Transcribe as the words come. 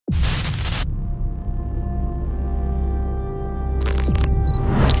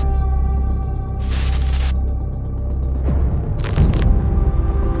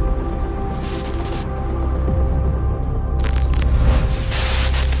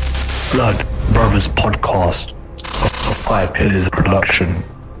Blood Brothers podcast, a Five Pillars production.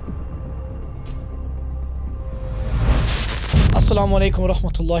 Assalamu alaikum wa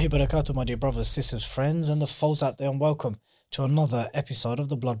rahmatullahi wa barakatuh, my dear brothers, sisters, friends, and the foes out there, and welcome to another episode of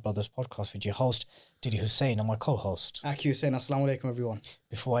the Blood Brothers podcast with your host, Didi Hussein, and my co-host, Aki Hussein. Assalamu alaikum, everyone.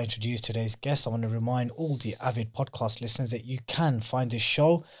 Before I introduce today's guest, I want to remind all the avid podcast listeners that you can find this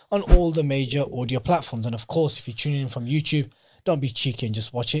show on all the major audio platforms. And of course, if you're tuning in from YouTube, don't be cheeky and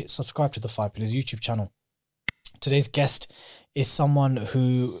just watch it. Subscribe to the Five Pillars YouTube channel. Today's guest is someone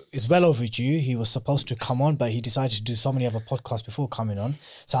who is well overdue. He was supposed to come on, but he decided to do so many other podcasts before coming on.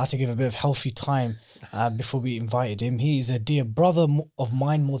 So I had to give a bit of healthy time before we invited him. He is a dear brother of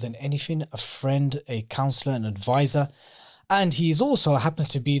mine more than anything, a friend, a counselor, an advisor. And he is also happens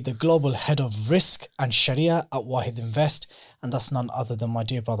to be the global head of risk and Sharia at Wahid Invest. And that's none other than my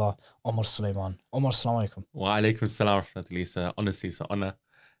dear brother, Umer Suleman. Umer, assalamu alaikum. Wa alaikum salam, rahmatullah. Honestly, it's an honor.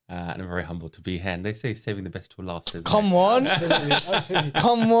 And I'm very humbled to be here. And they say saving the best to last, isn't Come it? on. Absolutely.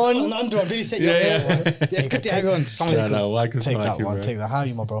 Come on. I'm really set your hair. Yeah, it's good to have you on. Take that one. Take that. How are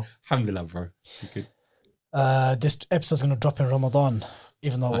you, my bro? Alhamdulillah, bro. You good? This episode's going to drop in Ramadan,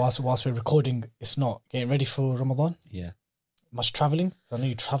 even though whilst we're recording, it's not. Getting ready for Ramadan? Yeah. Much traveling? I know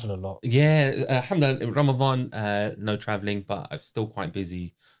you travel a lot. Yeah, alhamdulillah, Ramadan, no traveling, but I'm still quite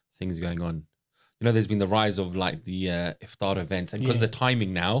busy. Things going on. You know, there's been the rise of like the iftar events, and because the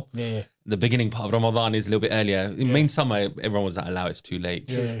timing now, the beginning part of Ramadan is a little bit earlier. In main summer, everyone was like, allow it's too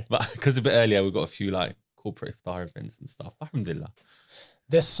late. But because a bit earlier, we've got a few like corporate iftar events and stuff. Alhamdulillah.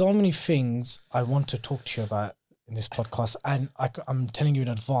 There's so many things I want to talk to you about in this podcast, and I'm telling you in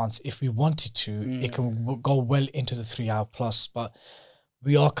advance, if we wanted to, it can go well into the 3 hour plus, but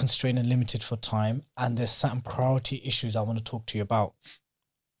we are constrained and limited for time, and there's certain priority issues I want to talk to you about.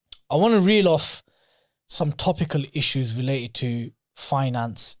 I want to reel off some topical issues related to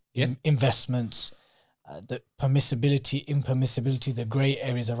finance, investments, the permissibility, impermissibility, the grey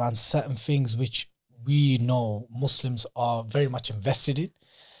areas around certain things which we know Muslims are very much invested in.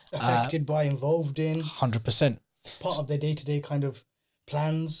 Affected by, involved in. 100%. Part of their day-to-day kind of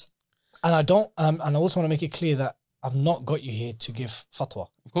plans. And I don't, and I also want to make it clear that I've not got you here to give fatwa.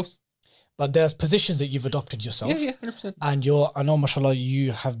 Of course. But there's positions that you've adopted yourself. Yeah, 100%. And I know, mashallah,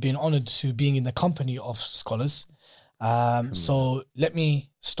 you have been honoured to being in the company of scholars. So let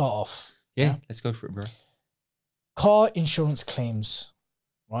me start off. Yeah, let's go for it, bro. Car insurance claims,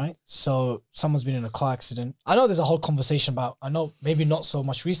 right? So someone's been in a car accident. I know there's a whole conversation about, I know maybe not so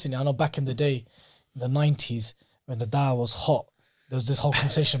much recently. I know back in the day, in the 90s, when the dawah was hot, there was this whole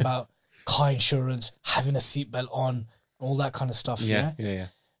conversation about car insurance, having a seatbelt on, all that kind of stuff. Yeah.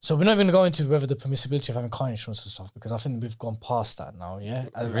 So we're not even going to go into whether the permissibility of having car insurance and stuff, because I think we've gone past that now, yeah?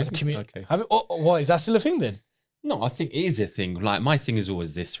 As a community. Okay. What, is that still a thing then? No, I think it is a thing. Like, my thing is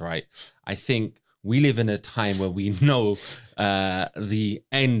always this, right? I think we live in a time where we know the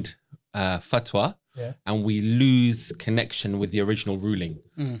end fatwa, and we lose connection with the original ruling,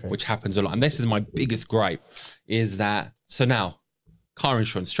 which happens a lot. And this is my biggest gripe, is that, so now, car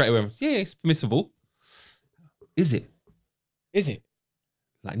insurance, straight away, it's permissible. Is it? Is it?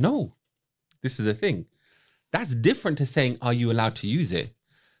 Like, no, this is a thing. That's different to saying, are you allowed to use it?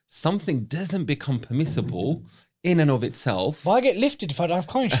 Something doesn't become permissible in and of itself. But I get lifted if I don't have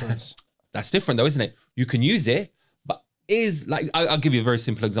car insurance. That's different though, isn't it? You can use it, but like, I'll give you a very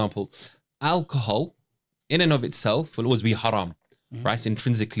simple example. Alcohol in and of itself will always be haram, right? It's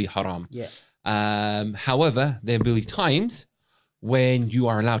intrinsically haram. Yeah. However, there will be times when you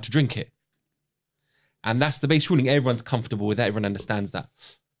are allowed to drink it. And that's the base ruling. Everyone's comfortable with that. Everyone understands that.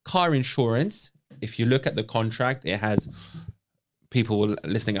 Car insurance, if you look at the contract, it has, people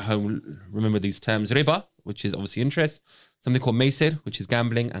listening at home remember these terms: riba, which is obviously interest, something called maysir, which is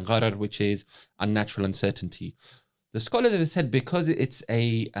gambling, and gharar, which is unnatural uncertainty. The scholars have said, because it's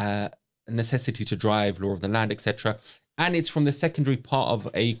a necessity to drive, law of the land, etc., and it's from the secondary part of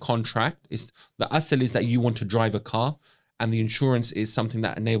a contract, is the asl is that you want to drive a car, and the insurance is something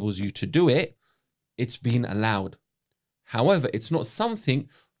that enables you to do it. It's been allowed. However, it's not something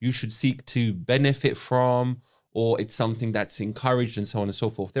you should seek to benefit from, or it's something that's encouraged and so on and so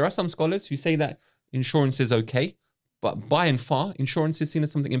forth. There are some scholars who say that insurance is okay, but by and far, insurance is seen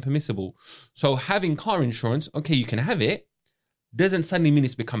as something impermissible. So having car insurance, okay, you can have it, doesn't suddenly mean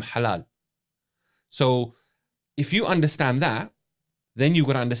it's become halal. So if you understand that, then you've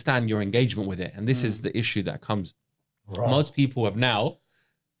got to understand your engagement with it. And this is the issue that comes. Right. Most people have now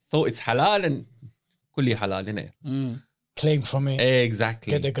thought it's halal and kulli halal, innit? Claim from it.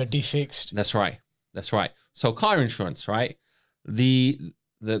 Exactly. Get the gadi fixed. That's right. So car insurance, right? The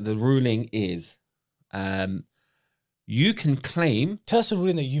ruling is you can claim. Tell us a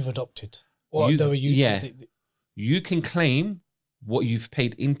ruling that you've adopted. Or You- that you, yeah. You can claim what you've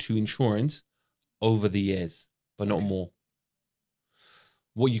paid into insurance over the years, but not more.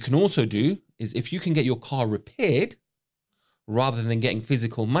 What you can also do is if you can get your car repaired rather than getting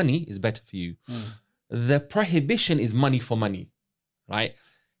physical money is better for you. The prohibition is money for money, right?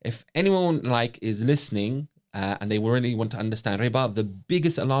 If anyone like is listening and they really want to understand riba, the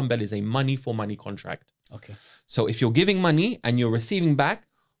biggest alarm bell is a money for money contract. Okay. So if you're giving money and you're receiving back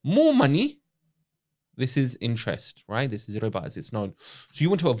more money, this is interest, right? This is riba as it's known. So you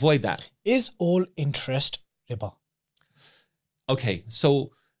want to avoid that. Is all interest riba? Okay,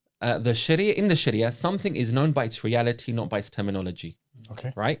 so the Sharia, in the Sharia, something is known by its reality, not by its terminology,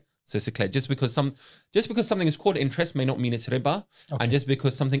 Okay. right? So it's clear. Just because something is called interest may not mean it's riba, Okay. and just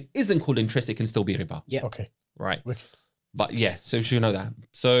because something isn't called interest, it can still be riba, Yeah. Okay. right? Wicked. But yeah, so you should know that.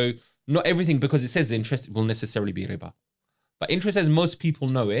 So not everything because it says interest will necessarily be riba, but interest, as most people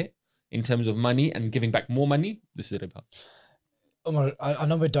know it, in terms of money and giving back more money, this is riba. Umer, I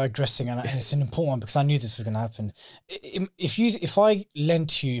know we're digressing, and it's an important one because I knew this was going to happen. If I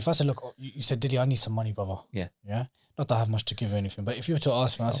lent you, if I said, look, you said, Dilly, I need some money, brother. Yeah. Yeah. Not that I have much to give or anything, but if you were to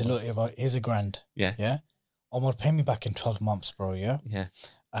ask me, I said, look, here's $1,000. Yeah. Yeah. Omar, pay me back in 12 months, bro. Yeah. Yeah.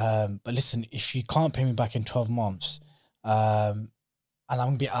 But listen, if you can't pay me back in 12 months, and I'm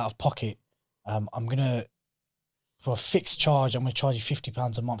gonna be out of pocket, I'm gonna, for a fixed charge, I'm gonna charge you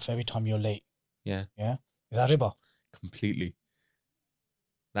 £50 a month every time you're late. Yeah. Yeah. Is that riba? Completely.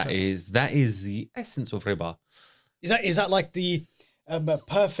 That is the essence of riba. Is that like the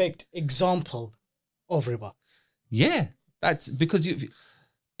perfect example of riba? Yeah, that's because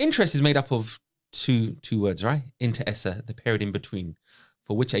interest is made up of two words, right? Inter esse, the period in between,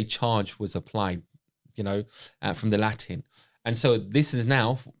 for which a charge was applied, from the Latin. And so this is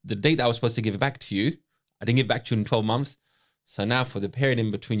now the date that I was supposed to give it back to you. I didn't give it back to you in 12 months. So now for the period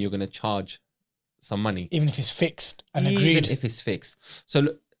in between, you're going to charge some money. Even if it's fixed and Even agreed. if it's fixed. So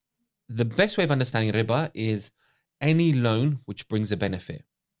look, the best way of understanding riba is any loan which brings a benefit.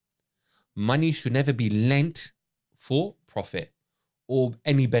 Money should never be lent for profit or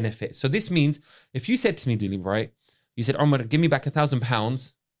any benefit. So this means if you said to me, Dilly, right, you said, Omar, give me back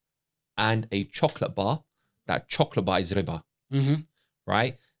 £1,000 and a chocolate bar, that chocolate bar is riba,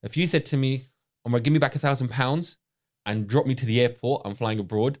 right? If you said to me, Omar, give me back £1,000 and drop me to the airport, I'm flying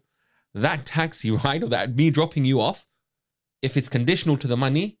abroad, that taxi ride or that me dropping you off, if it's conditional to the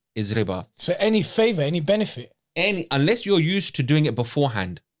money, is riba. So any favor, any benefit. Unless you're used to doing it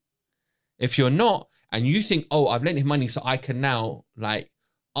beforehand. If you're not, and you think, oh, I've lent him money so I can now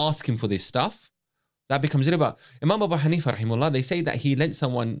ask him for this stuff, that becomes riba. Imam Abu Hanifa, rahimahullah, they say that he lent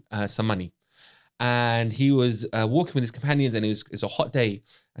someone some money. And he was walking with his companions and it was a hot day.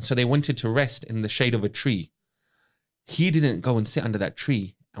 And so they wanted to rest in the shade of a tree. He didn't go and sit under that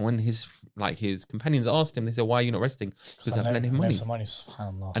tree. And when his companions asked him, they said, why are you not resting? Because I've lent him money.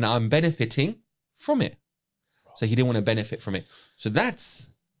 Subhanallah. And I'm benefiting from it. So he didn't want to benefit from it. So that's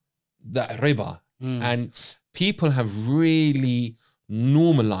that riba. And people have really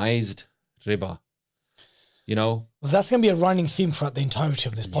normalized riba. Well, that's going to be a running theme throughout the entirety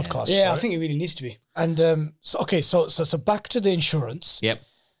of this podcast. Yeah, right? I think it really needs to be. And so back to the insurance. Yep.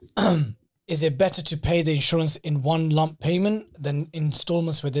 Is it better to pay the insurance in one lump payment than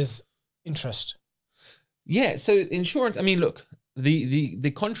installments where there's interest? Yeah. So insurance, I mean, look,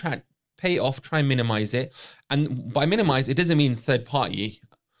 the contract, pay off, try and minimize it. And by minimize, it doesn't mean third party.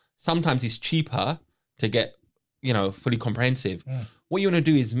 Sometimes it's cheaper to get, fully comprehensive. What you want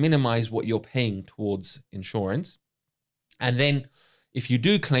to do is minimize what you're paying towards insurance. And then if you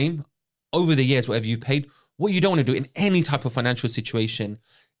do claim over the years, whatever you paid, what you don't want to do in any type of financial situation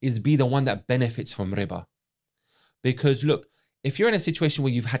is be the one that benefits from riba. Because look, if you're in a situation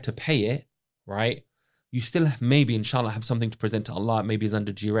where you've had to pay it, right, you still maybe, inshallah, have something to present to Allah, maybe is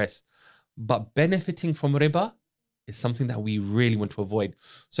under duress. But benefiting from riba is something that we really want to avoid.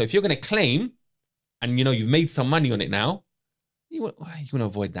 So if you're going to claim and, you've made some money on it now, you want to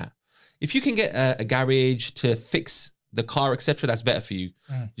avoid that. If you can get a garage to fix the car, etc., that's better for you.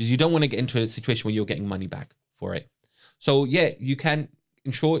 Because you don't want to get into a situation where you're getting money back for it. So yeah, you can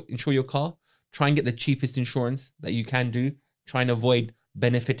insure your car. Try and get the cheapest insurance that you can do. Try and avoid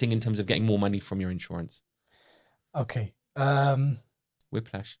benefiting in terms of getting more money from your insurance. Okay.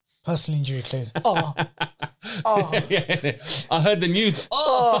 Whiplash. Personal injury claims. Yeah. I heard the news.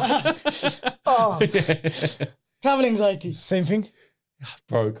 Travel anxiety. Same thing.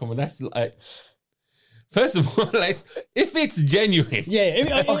 Bro, come on. That's like, First of all, if it's genuine.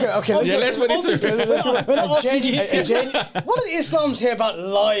 Yeah. Okay. Let's put this What does Islam say about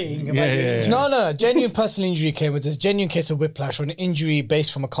lying? About Yeah. No. Genuine personal injury came with this genuine case of whiplash or an injury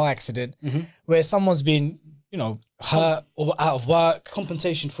based from a car accident where someone's been, hurt or out of work.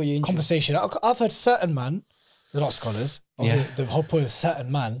 Compensation for your injury. Compensation. I've heard certain man, they're not scholars. Yeah. The whole point of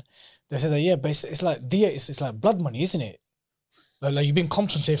certain man, they say that, but it's like it's like blood money, isn't it? Like you've been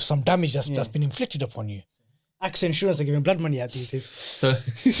compensated for some damage that's been inflicted upon you. Accident insurance are giving blood money out these days. So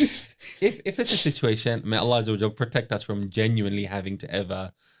if it's a situation, may Allah Azza wa Jalla protect us from genuinely having to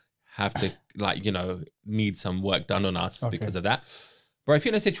ever have to need some work done on us because of that. But if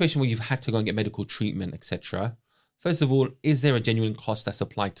you're in a situation where you've had to go and get medical treatment, etc., first of all, is there a genuine cost that's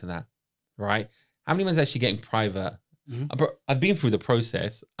applied to that? Right? How many man's actually getting private? I've been through the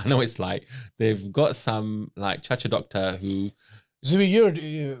process. I know it's like they've got some like chacha doctor who. Zui,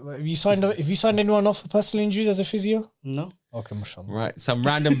 have you signed anyone off for personal injuries as a physio? No. Okay, mashallah. Right, some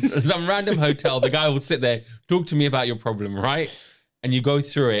random hotel. The guy will sit there, talk to me about your problem, right? And you go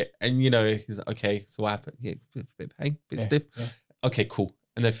through it, and he's like, okay, so what happened? Yeah, bit pain, bit stiff. Yeah. Okay, cool,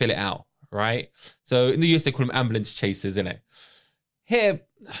 and they fill it out, right? So in the US they call them ambulance chasers, innit? Here,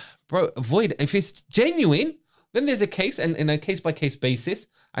 bro, avoid if it's genuine. Then there's a case, and in a case-by-case basis,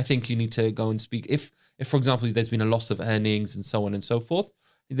 I think you need to go and speak. If, for example, there's been a loss of earnings and so on and so forth,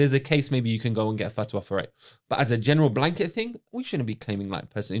 there's a case maybe you can go and get a fatwa for it. But as a general blanket thing, we shouldn't be claiming like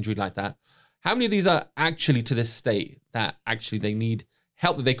personal injury like that. How many of these are actually to this state that actually they need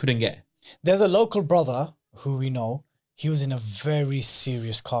help that they couldn't get? There's a local brother who we know. He was in a very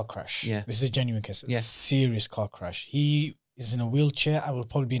serious car crash. Yeah. This is a genuine case. Yeah. Serious car crash. He is in a wheelchair and will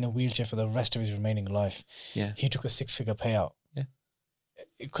probably be in a wheelchair for the rest of his remaining life. Yeah. He took a 6-figure payout. Yeah.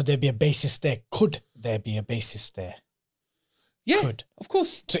 Could there be a basis there? Could there be a basis there? Yeah, Could. of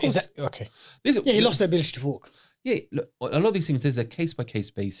course. So is that okay? He lost the ability to walk. Yeah, look, a lot of these things, there's a case-by-case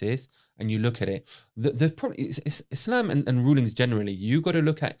basis, and you look at it. The problem is Islam and rulings generally, you got to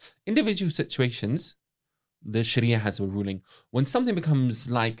look at individual situations. The Sharia has a ruling. When something becomes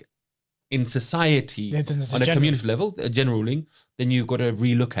like in society, Yeah, then there's a on a general- community level, a general ruling, then you've got to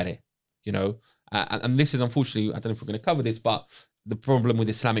relook at it, and this is unfortunately, I don't know if we're going to cover this, but the problem with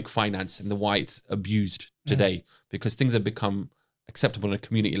Islamic finance and the why it's abused today, because things have become acceptable on a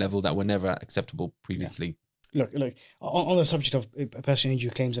community level that were never acceptable previously. Look, on the subject of personal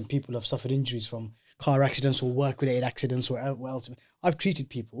injury claims and people who have suffered injuries from car accidents or work-related accidents or else, I've treated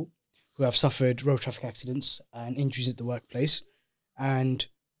people who have suffered road traffic accidents and injuries at the workplace, and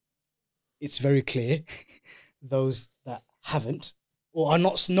it's very clear those that haven't or are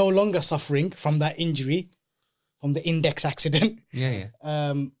no longer suffering from that injury, from the index accident,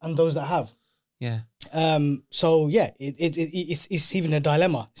 and those that have. Yeah. So yeah, it's even a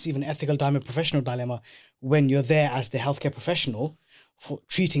dilemma. It's even an ethical dilemma, professional dilemma when you're there as the healthcare professional for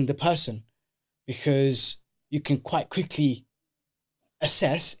treating the person, because you can quite quickly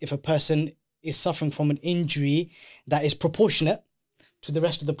assess if a person is suffering from an injury that is proportionate to the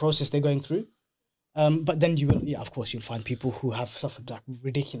rest of the process they're going through. But then you will, of course, you'll find people who have suffered like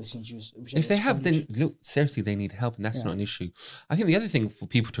ridiculous injuries. If they have, then look, seriously, they need help, and that's not an issue. I think the other thing for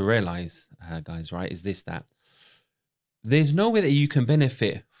people to realize, guys, right, is this, that there's no way that you can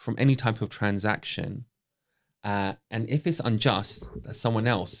benefit from any type of transaction. And if it's unjust that someone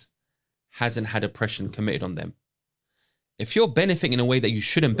else hasn't had oppression committed on them, if you're benefiting in a way that you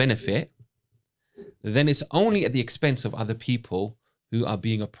shouldn't benefit, then it's only at the expense of other people who are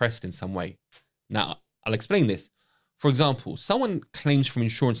being oppressed in some way. Now, I'll explain this. For example, someone claims from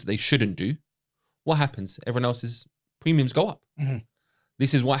insurance that they shouldn't do. What happens? Everyone else's premiums go up. Mm-hmm.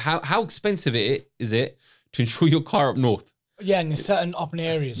 This is how expensive is it to insure your car up north? Yeah, and in certain open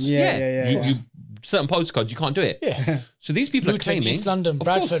areas. You certain postcodes, you can't do it. Yeah. So these people Luton, are claiming... East London, Of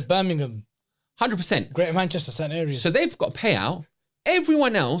Bradford, course, Birmingham, 100%. Greater Manchester, certain areas. So they've got payout.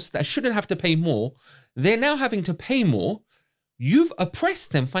 Everyone else that shouldn't have to pay more, they're now having to pay more. You've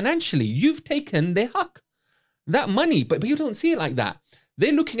oppressed them financially. You've taken their haq. That money, but you don't see it like that.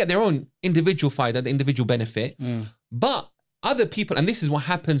 They're looking at their own individual faida, the individual benefit. But other people, and this is what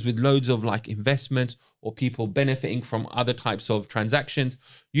happens with loads of like investments or people benefiting from other types of transactions.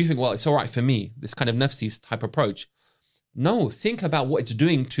 You think, well, it's all right for me, this kind of nafsi type approach. No, think about what it's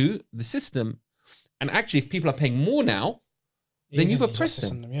doing to the system. And actually, if people are paying more now, then you've oppressed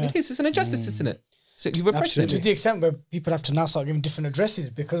them. It is. It's an injustice, isn't it? So you've oppressed them. To the extent where people have to now start giving different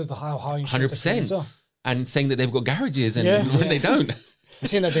addresses because of the how high insurance 100%. And saying that they've got garages and when they don't.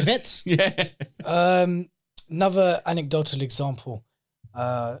 Saying that they're vets. Another anecdotal example.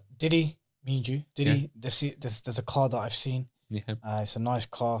 Diddy, me and you, Diddy, there's a car that I've seen. Yeah. It's a nice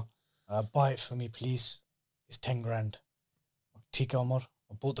car. buy it for me, please. It's 10 grand. Tika Omar,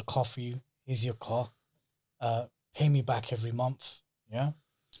 I bought the car for you. Here's your car. Pay me back every month. Yeah.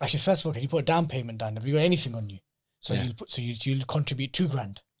 Actually, first of all, can you put a down payment down? Have you got anything on you? So you'll contribute 2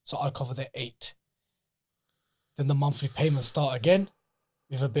 grand. So I'll cover the 8. Then the monthly payments start again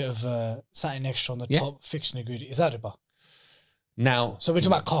with a bit of something extra on the top, fixed and agreed. Is that riba? Now, so we're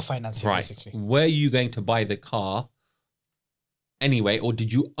talking about car financing, basically. Were you going to buy the car anyway, or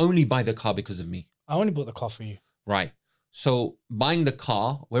did you only buy the car because of me? I only bought the car for you. Right. So buying the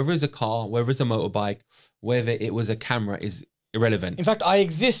car, whether it's a car, whether it's a motorbike, whether it was a camera, is irrelevant. In fact, I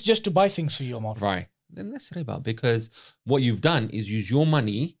exist just to buy things for you, Omar. Right. Then that's riba, because what you've done is use your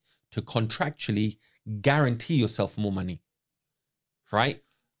money to contractually guarantee yourself more money. Right?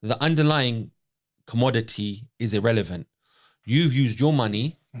 The underlying commodity is irrelevant. You've used your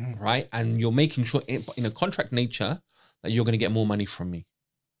money, right? And you're making sure in a contract nature that you're going to get more money from me.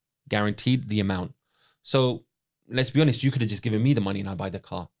 Guaranteed the amount. So let's be honest, you could have just given me the money and I buy the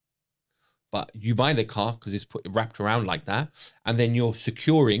car. But you buy the car because it's wrapped around like that. And then you're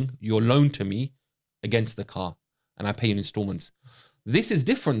securing your loan to me against the car. And I pay you in installments. This is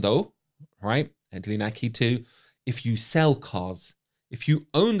different though, right? And Linaki too, if you sell cars. If you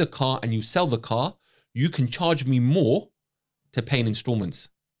own the car and you sell the car, you can charge me more to pay in installments.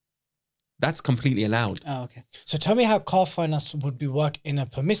 That's completely allowed. Oh, okay. So tell me how car finance would be work in a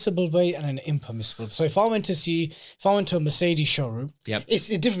permissible way and an impermissible. So if I went to a Mercedes showroom, It's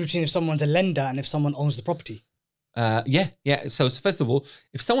the difference between if someone's a lender and if someone owns the property. Yeah. So first of all,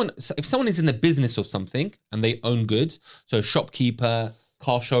 if someone is in the business of something and they own goods, so a shopkeeper,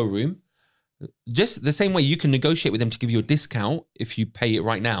 car showroom, just the same way you can negotiate with them to give you a discount if you pay it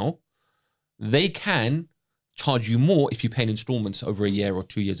right now, they can charge you more if you pay in installments over a year or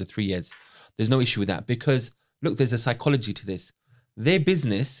 2 years or 3 years. There's no issue with that because, look, there's a psychology to this. Their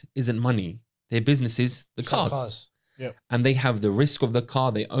business isn't money. Their business is the cars. Yeah. And they have the risk of the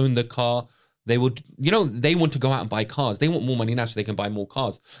car. They own the car. They would, they want to go out and buy cars. They want more money now so they can buy more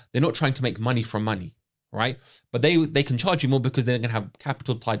cars. They're not trying to make money from money, right? But they can charge you more because they're going to have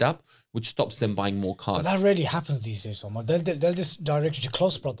capital tied up, which stops them buying more cars. But that rarely happens these days, Omar. They'll just direct you to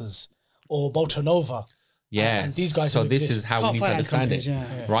Close Brothers or Motor Nova. Yeah. And these guys so will this exist. is how Car we need to finance understand it,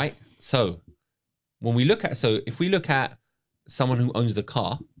 companies, yeah. right? So if we look at someone who owns the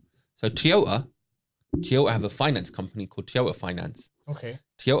car, so Toyota have a finance company called Toyota Finance. Okay.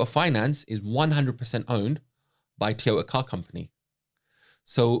 Toyota Finance is 100% owned by Toyota Car Company.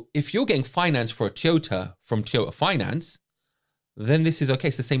 So if you're getting finance for a Toyota from Toyota Finance, then this is okay.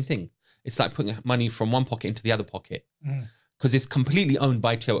 It's the same thing. It's like putting money from one pocket into the other pocket because it's completely owned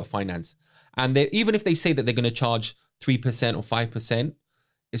by Toyota Finance. And even if they say that they're going to charge 3% or 5%,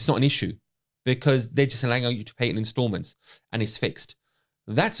 it's not an issue because they're just allowing you to pay it in installments and it's fixed.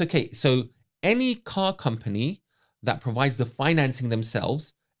 That's okay. So any car company that provides the financing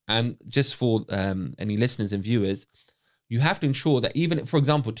themselves, and just for any listeners and viewers, you have to ensure that even, for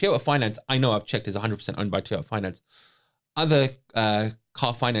example, Toyota Finance, I know I've checked, is 100% owned by Toyota Finance. Other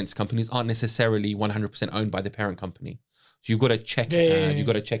car finance companies aren't necessarily 100% owned by the parent company. So you've got to check. You've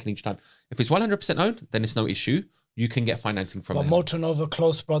got to check in each time. If it's 100% owned, then it's no issue. You can get financing from But them. Motor Nova,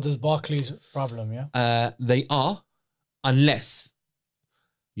 Close Brothers, Barclays problem, yeah? They are, unless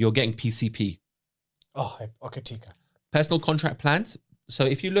you're getting PCP. Oh, okay, Tika. Personal contract plans. So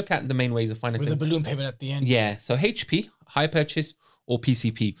if you look at the main ways of financing. With a balloon payment at the end. Yeah. So HP, hire purchase, or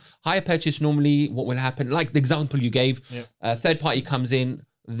PCP. Hire purchase, normally what will happen, like the example you gave, third party comes in,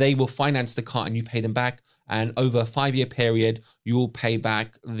 they will finance the car and you pay them back. And over a 5-year period, you will pay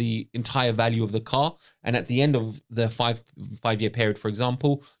back the entire value of the car. And at the end of the five-year period, for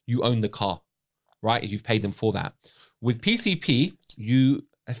example, you own the car, right? You've paid them for that. With PCP, you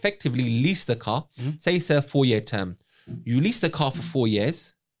effectively lease the car. Say it's a 4-year term. You lease the car for 4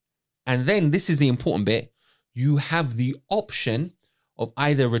 years. And then this is the important bit. You have the option of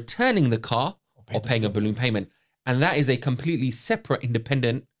either returning the car or paying a balloon payment. And that is a completely separate,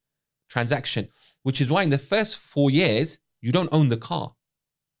 independent transaction, which is why in the first 4 years, you don't own the car,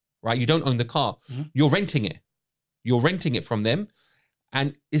 right? You don't own the car. You're renting it. You're renting it from them.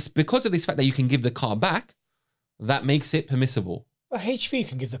 And it's because of this fact that you can give the car back that makes it permissible. Well, HP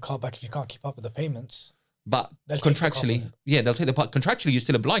can give the car back if you can't keep up with the payments. But They'll take the car contractually, from they'll take the part. Contractually, you're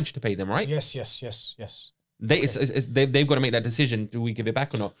still obliged to pay them, right? Yes. They've got to make that decision. Do we give it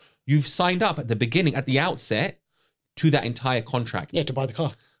back or not? You've signed up at the beginning, at the outset, to that entire contract. Yeah, to buy the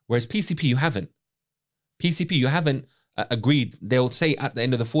car. Whereas PCP, you haven't. PCP, you haven't agreed. They'll say at the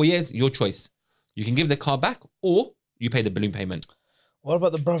end of the 4 years, your choice. You can give the car back or you pay the balloon payment. What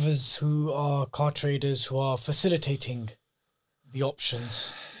about the brothers who are car traders who are facilitating the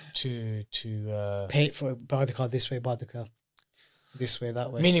options? Pay it for, buy the car this way, buy the car this way,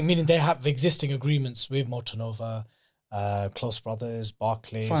 that way. Meaning they have existing agreements with Motonova, Close Brothers,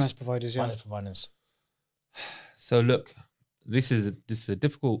 Barclays, Finance providers, yeah. finance providers. So look, this is a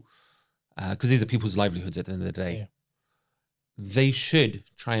difficult because these are people's livelihoods at the end of the day. Yeah. They should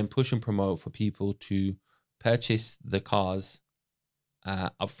try and push and promote for people to purchase the cars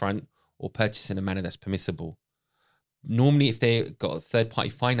upfront or purchase in a manner that's permissible. Normally, if they got third-party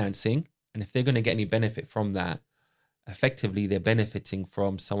financing and if they're going to get any benefit from that, effectively they're benefiting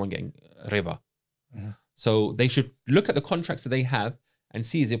from someone getting riba. Mhm. So they should look at the contracts that they have and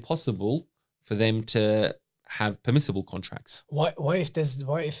see, is it possible for them to have permissible contracts?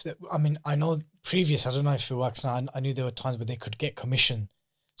 I mean, I know previous, I don't know if it works now. I knew there were times where they could get commission.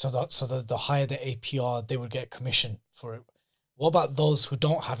 So the higher the APR, they would get commission for it. What about those who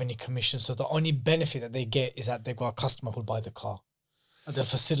don't have any commission? So the only benefit that they get is that they've got a customer who'll buy the car and they'll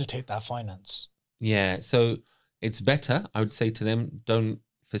facilitate that finance. Yeah, so it's better, I would say to them, don't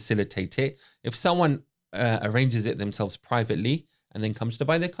facilitate it. If someone arranges it themselves privately and then comes to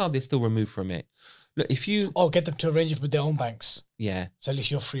buy their car, they're still removed from it. Look, if you... Oh, get them to arrange it with their own banks. Yeah. So at least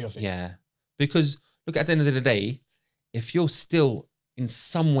you're free of it. Yeah. Because, look, at the end of the day, if you're still in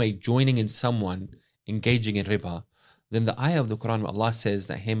some way joining in someone engaging in riba, then the ayah of the Quran, where Allah says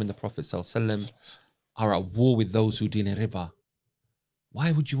that him and the Prophet ﷺ are at war with those who deal in riba.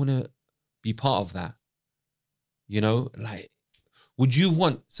 Why would you want to be part of that? You know, like, would you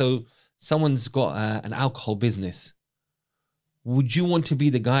want... So someone's got an alcohol business. Would you want to be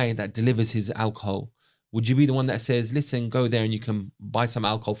the guy that delivers his alcohol? Would you be the one that says, listen, go there and you can buy some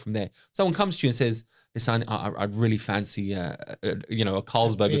alcohol from there? Someone comes to you and says, listen, I'd really fancy, a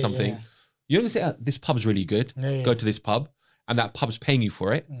Carlsberg or something. Yeah. You're going to say, this pub's really good. Yeah. Go to this pub. And that pub's paying you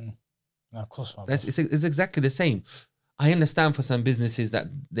for it. No, of course not. It's exactly the same. I understand for some businesses that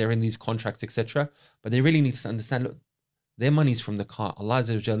they're in these contracts, etc. But they really need to understand, look, their money's from the car. Allah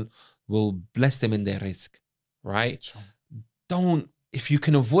Azza wa Jal will bless them in their risk, right? Sure. Don't, if you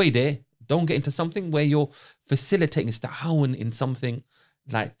can avoid it, don't get into something where you're facilitating ista'awan in something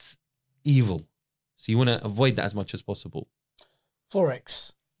that's evil. So you want to avoid that as much as possible.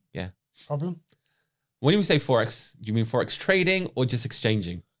 Forex. Yeah. Problem? When we say Forex, do you mean Forex trading or just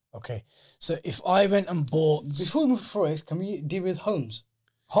exchanging? Okay. So if I went and bought... Before we move to Forex, can we deal with homes?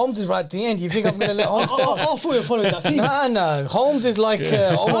 Holmes is right at the end. You think I'm going to let Holmes I pass? thought you followed that thing. No. Holmes is like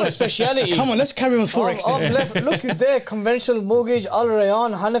almost a speciality. Come on, let's carry on with Forex. I've left, look, it's there. Conventional mortgage, Al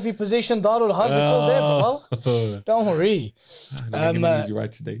Rayyan, Hanafi position, Darul Harb. It's all there, bro. Don't worry. Easy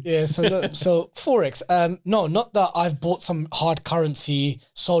right today. Yeah, so Forex. No, not that I've bought some hard currency,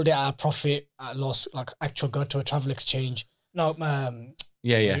 sold it at a profit, at loss, like actual go to a travel exchange. No,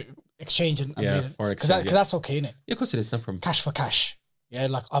 Yeah. exchange and Forex. because that's okay, innit? Yeah, of course it is, no problem. Cash for cash. Yeah,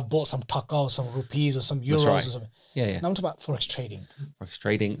 like I've bought some taka or some rupees or some euros right. or something. Yeah. Now I'm talking about Forex trading. Forex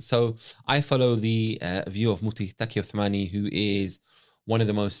trading. So I follow the view of Mufti Taqi Uthmani, who is one of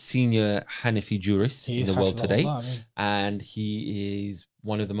the most senior Hanafi jurists in the world today. And he is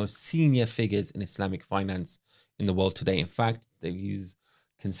one of the most senior figures in Islamic finance in the world today. In fact, he's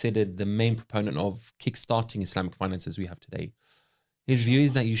considered the main proponent of kickstarting Islamic finance as we have today. His view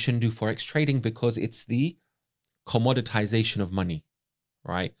is that you shouldn't do Forex trading because it's the commoditization of money,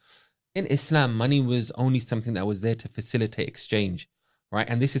 right? In Islam, money was only something that was there to facilitate exchange, right?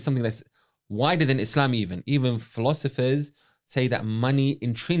 And this is something that's wider than Islam even. Even philosophers say that money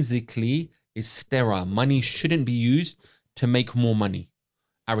intrinsically is sterile. Money shouldn't be used to make more money.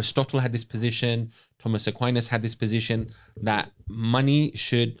 Aristotle had this position. Thomas Aquinas had this position that money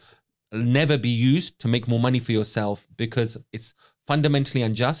should never be used to make more money for yourself because it's fundamentally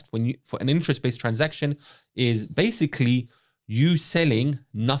unjust. When you, for an interest-based transaction is basically you selling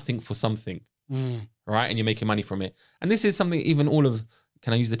nothing for something, right? And you're making money from it. And this is something even all of,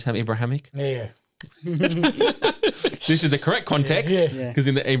 can I use the term Abrahamic? Yeah. This is the correct context because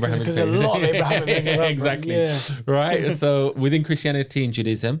in the Abrahamic, because a lot of Abrahamic exactly, right? So within Christianity and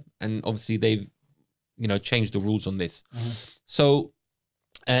Judaism, and obviously they've changed the rules on this. So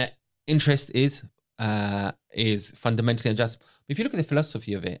interest is fundamentally unjust. But if you look at the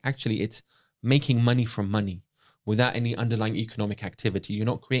philosophy of it, actually it's making money from money without any underlying economic activity. You're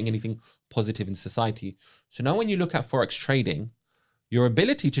not creating anything positive in society. So now when you look at Forex trading, your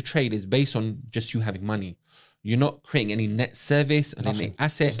ability to trade is based on just you having money. You're not creating any net service and any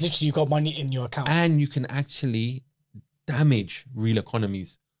asset. It's literally you got money in your account. And you can actually damage real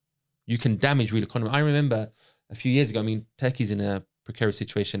economies. You can damage real economy. I remember a few years ago, I mean, Turkey's in a precarious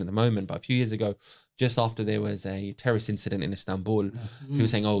situation at the moment, but a few years ago, just after there was a terrorist incident in Istanbul, he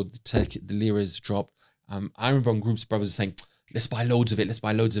was saying, the lira's dropped. I remember on groups, brothers were saying, let's buy loads of it. Let's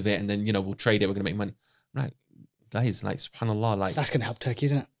buy loads of it. And then, we'll trade it. We're going to make money. I'm like, guys, like, subhanAllah, like. That's going to help Turkey,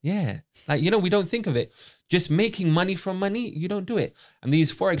 isn't it? Yeah. Like, we don't think of it. Just making money from money, you don't do it. And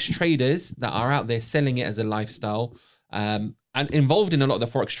these Forex traders that are out there selling it as a lifestyle, and involved in a lot of the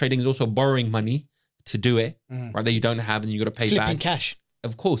Forex trading is also borrowing money to do it, right? That you don't have and you got to pay Flipping back. cash.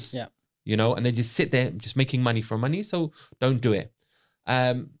 Of course. Yeah. And they just sit there just making money from money. So don't do it.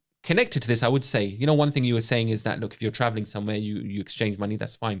 Connected to this, I would say, one thing you were saying is that, look, if you're traveling somewhere, you exchange money,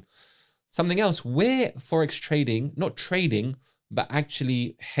 that's fine. Something else, where Forex trading, not trading, but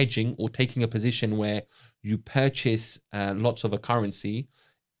actually hedging or taking a position where you purchase lots of a currency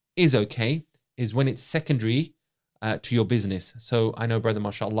is okay, is when it's secondary to your business. So I know, brother,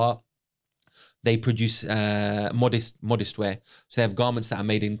 mashallah, they produce modest wear. So they have garments that are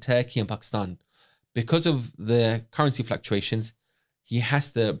made in Turkey and Pakistan. Because of the currency fluctuations, he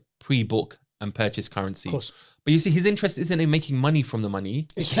has to pre-book and purchase currency. Of course. But you see, his interest isn't in making money from the money.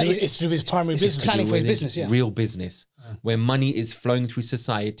 It's to do with his primary It's business. planning for his business, yeah. Real business, where money is flowing through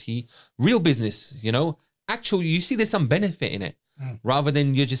society. Real business, Actually, you see there's some benefit in it. Rather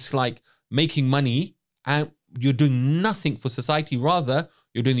than you're just like making money and you're doing nothing for society. Rather,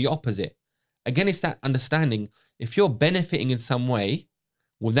 you're doing the opposite. Again, it's that understanding. If you're benefiting in some way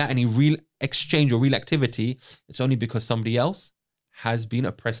without any real exchange or real activity, it's only because somebody else has been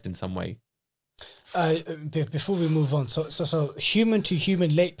oppressed in some way. Before we move on, so human to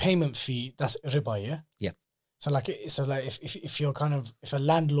human late payment fee, that's riba, yeah? Yeah. So if you're if a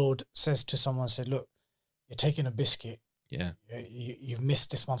landlord says to someone, said, look, you're taking a biscuit, Yeah. you've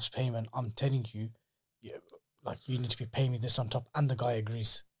missed this month's payment, I'm telling you, you need to be paying me this on top, and the guy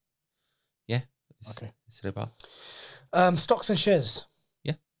agrees. Yeah. Okay. It's riba. Stocks and shares.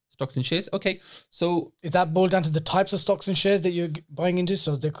 Stocks and shares. Okay. So Is that boiled down to the types of stocks and shares that you're buying into?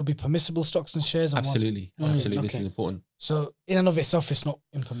 So there could be permissible stocks and shares. And absolutely. Absolutely. This okay. is important. So in and of itself, it's not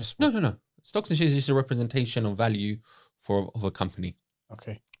impermissible. No. Stocks and shares is just a representation of value of a company.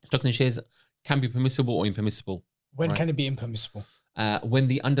 Okay. Stocks and shares can be permissible or impermissible. When Right. can it be impermissible? When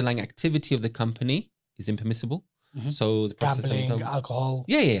the underlying activity of the company is impermissible. So the process Gambling, alcohol.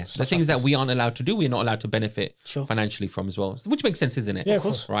 Yeah. The Stuff things like that we aren't allowed to do, we're not allowed to benefit Sure. financially from as well. Which makes sense, isn't it? Yeah, of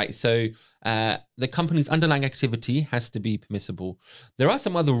course. Right. So the company's underlying activity has to be permissible. There are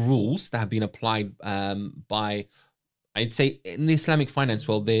some other rules that have been applied by, I'd say, in the Islamic finance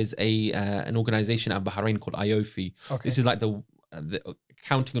world. There's an organization at Bahrain called IOFI. Okay. This is like the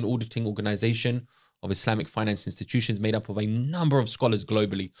accounting and auditing organization of Islamic finance institutions, made up of a number of scholars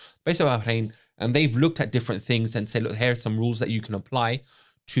globally, based out of Bahrain, and they've looked at different things and said, look, here are some rules that you can apply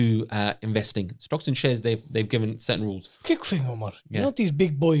to investing. Stocks and shares, they've given certain rules. Quick thing, Umar. Yeah. You know these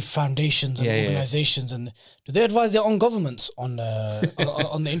big boy foundations and organizations, and do they advise their own governments on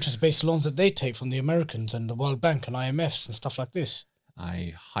on the interest-based loans that they take from the Americans and the World Bank and IMFs and stuff like this?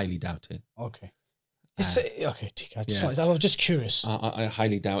 I highly doubt it. Okay. Okay, Yeah. I was just curious. I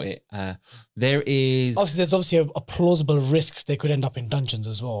highly doubt it. There is There's obviously a plausible risk they could end up in dungeons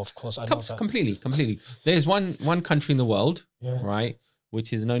as well. Of course, I know that. completely. There's one country in the world, Yeah. right,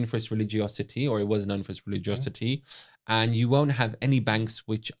 which is known for its religiosity, or it was known for its religiosity, and you won't have any banks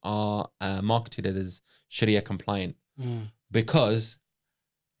which are marketed as Sharia compliant, because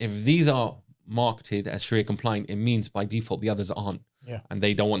if these are marketed as Sharia compliant, it means by default the others aren't, and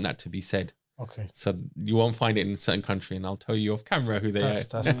they don't want that to be said. Okay. So you won't find it in a certain country, and I'll tell you off camera who they are.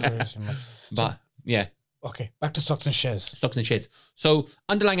 That's crazy, man. But yeah, Okay, back to stocks and shares. stocks and shares. So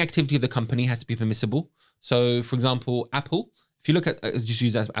underlying activity of the company has to be permissible. So for example, Apple, if you look at, just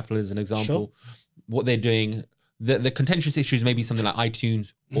use Apple as an example, what they're doing, the contentious issues may be something like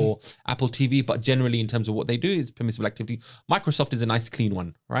iTunes or Apple TV, but generally in terms of what they do is permissible activity. Microsoft is a nice clean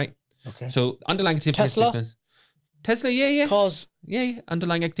one, right? Okay. So underlying activity. Tesla, yeah. Cars. Yeah,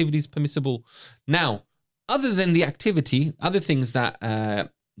 underlying activity is permissible. Now, other than the activity, other things that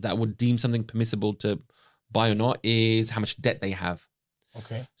that would deem something permissible to buy or not is how much debt they have.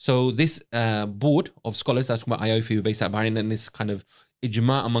 Okay. So this board of scholars, that's what IOFI, who are based at Bahrain, and this kind of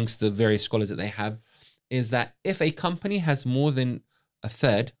ijma amongst the various scholars that they have, is that if a company has more than a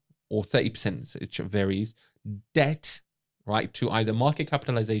third or 30%, it varies, debt, right, to either market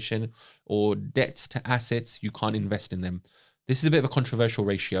capitalization or debts to assets, you can't invest in them. This is a bit of a controversial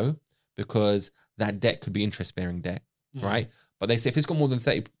ratio because that debt could be interest-bearing debt, right? But they say if it's got more than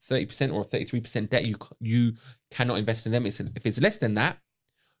 30% or 33% debt, you cannot invest in them. If it's less than that,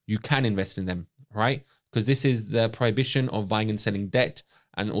 you can invest in them, right? Because this is the prohibition of buying and selling debt,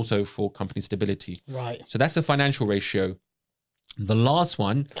 and also for company stability. Right. So that's a financial ratio. The last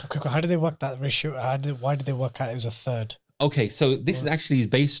one. How do they work that ratio? Why did they work out it was a third? Okay, so this is actually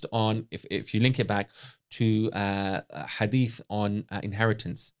based on, if you link it back to a hadith on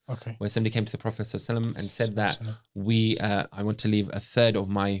inheritance, Okay. where somebody came to the Prophet ﷺ and said that I want to leave a third of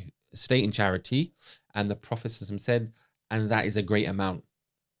my estate in charity, and the Prophet ﷺ said, and that is a great amount.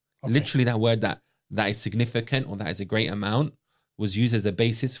 Okay. Literally, that word that is significant or that is a great amount was used as the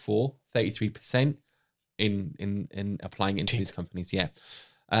basis for 33% in applying into these companies. Yeah.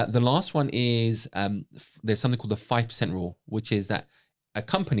 The last one is there's something called the 5% rule, which is that a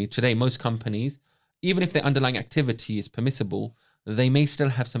company today, most companies, even if their underlying activity is permissible, they may still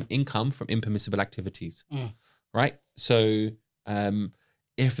have some income from impermissible activities, right? So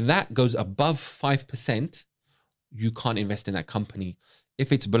if that goes above 5%, you can't invest in that company.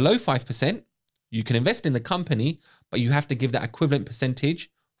 If it's below 5%, you can invest in the company, but you have to give that equivalent percentage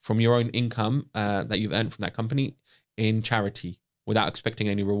from your own income that you've earned from that company in charity without expecting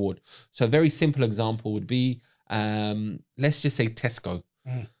any reward. So a very simple example would be, let's just say Tesco,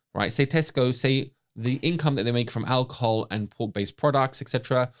 right? Say Tesco, say the income that they make from alcohol and pork-based products,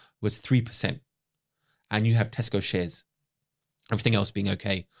 etc., was 3%. And you have Tesco shares, everything else being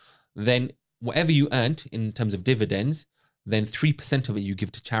okay. Then whatever you earned in terms of dividends, then 3% of it you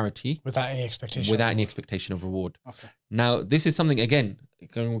give to charity. Without any expectation. Without any expectation of reward. Okay. Now, this is something, again,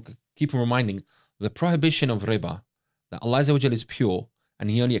 keep on reminding, the prohibition of riba, that Allah Azza wa Jalla is pure and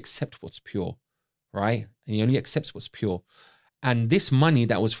He only accepts what's pure, right? And He only accepts what's pure. And this money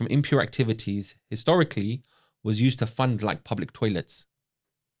that was from impure activities historically was used to fund like public toilets,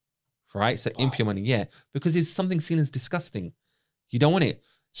 right? So impure money, yeah, because it's something seen as disgusting. You don't want it.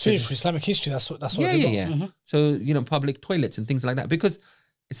 Seriously, for Islamic history, that's what. Yeah. So, public toilets and things like that, because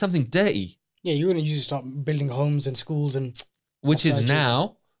it's something dirty. Yeah, you wouldn't usually start building homes and schools and... Which is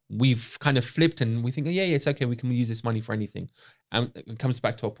now, we've kind of flipped and we think, oh, yeah, it's okay, we can use this money for anything. And it comes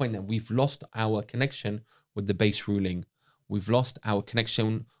back to a point that we've lost our connection with the base ruling. We've lost our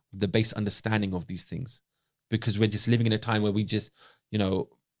connection with the base understanding of these things, because we're just living in a time where we just,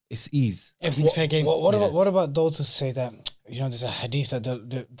 it's ease. Everything's fair game. What about those who say that, there's a hadith that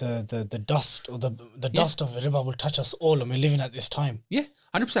the dust or the dust of riba will touch us all, and we're living at this time. Yeah,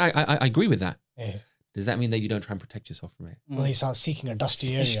 100%. I agree with that. Yeah. Does that mean that you don't try and protect yourself from it? Well, he starts seeking a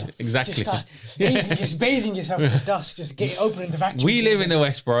dusty area. Exactly. Just start bathing yourself in the dust, just get opening the vacuum. We live in the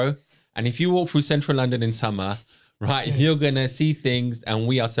West, bro. And if you walk through central London in summer, right, you're going to see things, and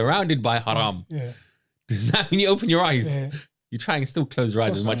we are surrounded by haram. Yeah. Does that mean you open your eyes? Yeah. You try and still close your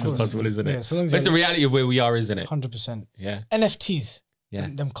eyes as much as possible, isn't it? Yeah, so long as That's the reality of where we are, isn't it? 100%. Yeah. NFTs. Yeah.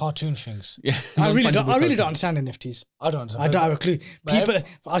 Them cartoon things. Yeah. I really don't understand NFTs. I don't understand. I don't have a clue.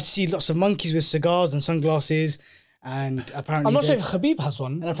 I see lots of monkeys with cigars and sunglasses, and apparently I'm not sure if Khabib has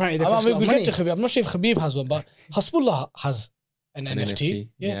one. And apparently they we'll cost get to Khabib. I'm not sure if Khabib has one, but Hasbullah has an NFT.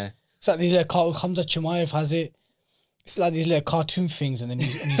 Yeah. It's like these Hamza Chimaev has it. It's like these little cartoon things, and then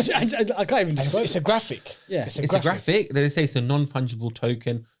I can't even describe it's a graphic. Yeah. It's a graphic. They say it's a non-fungible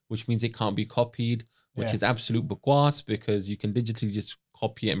token, which means it can't be copied, which is absolute bakwas, because you can digitally just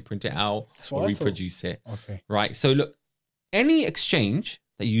copy it and print it out or reproduce it. Okay. Right. So look, any exchange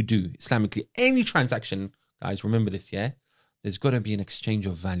that you do Islamically, any transaction, guys, remember this, yeah? There's got to be an exchange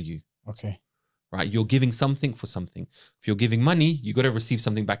of value. Okay. Right. You're giving something for something. If you're giving money, you got to receive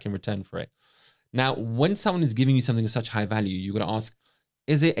something back in return for it. Now, when someone is giving you something of such high value, you got to ask,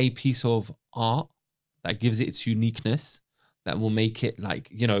 is it a piece of art that gives it its uniqueness, that will make it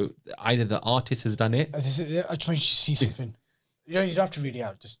like, either the artist has done it? I just want you to see something. You don't have to read it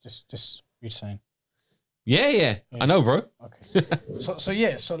out. Just read something. Yeah. I know, bro. Okay.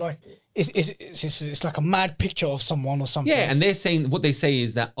 So like it's like a mad picture of someone or something. Yeah, and they're saying, what they say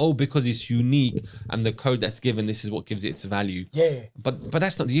is that, like it's unique and the code that's given, this is what gives it its value. Yeah. But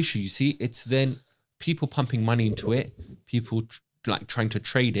that's not the issue, you see. It's then people pumping money into it, people like trying to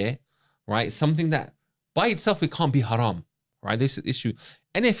trade it, right? Something that by itself, it can't be haram, right? This is the issue.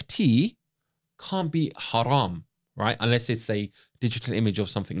 NFT can't be haram, right? Unless it's a digital image of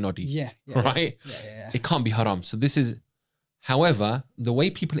something naughty. Yeah. Right? Yeah. It can't be haram. So this is, however, the way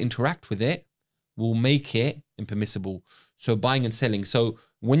people interact with it will make it impermissible. So buying and selling. So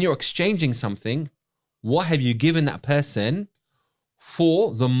when you're exchanging something, what have you given that person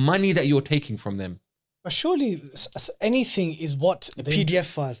for the money that you're taking from them? But surely anything is what a PDF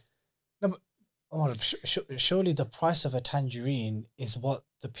file. No, but surely the price of a tangerine is what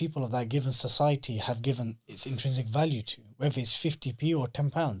the people of that given society have given its intrinsic value to, whether it's 50p or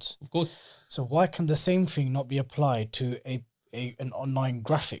 £10. Of course. So why can the same thing not be applied to an online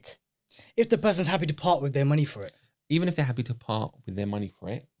graphic? If the person's happy to part with their money for it. Even if they're happy to part with their money for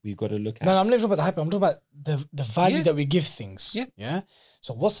it, we've got to look at... No, I'm not talking about the happy. I'm talking about the value that we give things. Yeah. Yeah.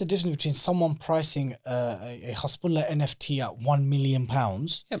 So what's the difference between someone pricing a Hasbullah NFT at £1 million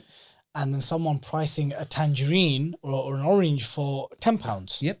Yep. and then someone pricing a tangerine or an orange for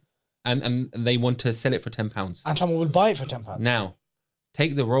 £10. Yep. And they want to sell it for £10. And someone will buy it for £10. Now,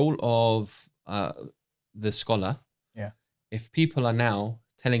 take the role of the scholar. Yeah. If people are now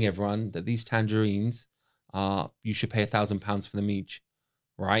telling everyone that these tangerines you should pay £1,000 for them each,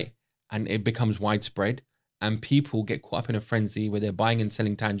 right? And it becomes widespread, and people get caught up in a frenzy where they're buying and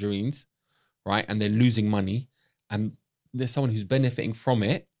selling tangerines, right? And they're losing money, and there's someone who's benefiting from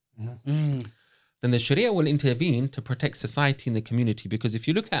it. Then the Sharia will intervene to protect society and the community. Because if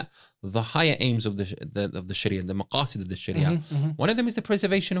you look at the higher aims of the Sharia, the maqasid of the Sharia, one of them is the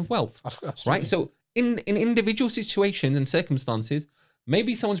preservation of wealth, Absolutely. right? So in individual situations and circumstances,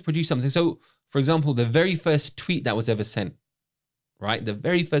 maybe someone's produced something. So, for example, the very first tweet that was ever sent, right? The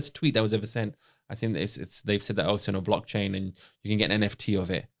very first tweet that was ever sent, I think they've said that it's on a blockchain and you can get an NFT of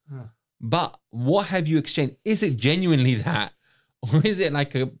it. But what have you exchanged? Is it genuinely that? Or is it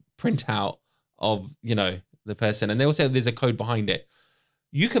like a printout of, the person? And they also, there's a code behind it.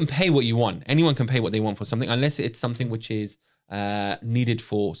 You can pay what you want. Anyone can pay what they want for something, unless it's something which is needed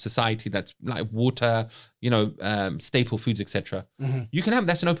for society, that's like water, staple foods, etc. You can have,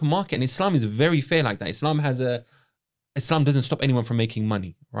 that's an open market, and Islam is very fair like that. Islam doesn't stop anyone from making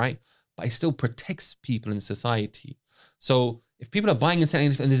money, right? But it still protects people in society. So if people are buying and selling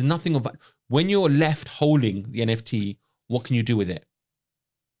and there's nothing of, when you're left holding the NFT, what can you do with it?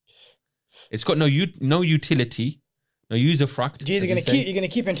 It's got no utility, no user fruct. You're going to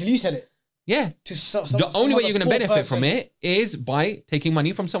keep it until you sell it. Yeah. The only way you're going to benefit from it is by taking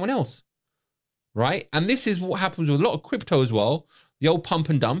money from someone else, right? And this is what happens with a lot of crypto as well. The old pump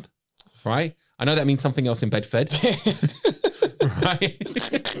and dump, right? I know that means something else in Bedford, right?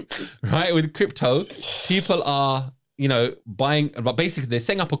 Right. With crypto, people are, buying, but basically they're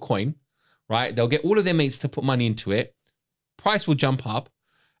setting up a coin, right? They'll get all of their mates to put money into it. Price will jump up,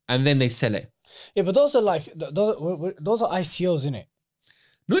 and then they sell it. Yeah, but those are like those are ICOs, isn't it?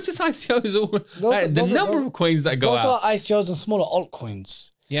 Not just ICOs, the number of coins that go out. Those are ICOs and smaller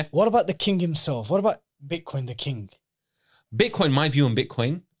altcoins. Yeah. What about the king himself? What about Bitcoin, the king? Bitcoin, my view on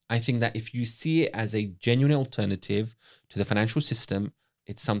Bitcoin, I think that if you see it as a genuine alternative to the financial system,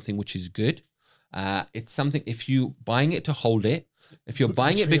 it's something which is good. It's something, if you buying it to hold it, if you're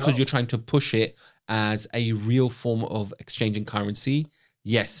buying it because you're trying to push it as a real form of exchanging currency,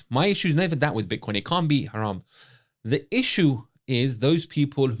 yes. My issue is never that with Bitcoin. It can't be haram. The issue is those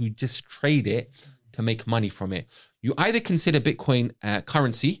people who just trade it to make money from it. You either consider Bitcoin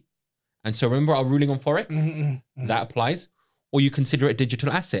currency, and so remember our ruling on Forex, that applies, or you consider it a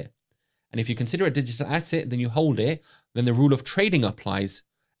digital asset. And if you consider it a digital asset, then you hold it, then the rule of trading applies,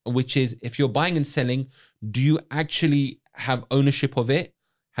 which is if you're buying and selling, do you actually have ownership of it?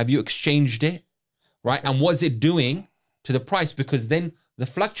 Have you exchanged it? Right? And what is it doing to the price? Because then the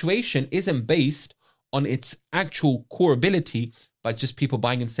fluctuation isn't based on its actual core ability, but just people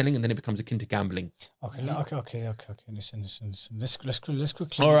buying and selling, and then it becomes akin to gambling. Okay. Listen. Let's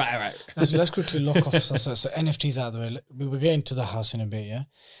quickly. All right. Let's quickly lock off. So NFTs out of the way. We're getting to the house in a bit, yeah.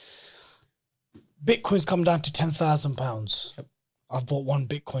 Bitcoin's come down to £10,000. Yep. I've bought one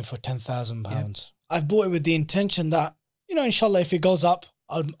Bitcoin for £10,000. Yep. I've bought it with the intention that, inshallah, if it goes up,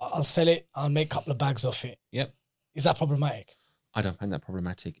 I'll sell it. I'll make a couple of bags off it. Yep. Is that problematic? I don't find that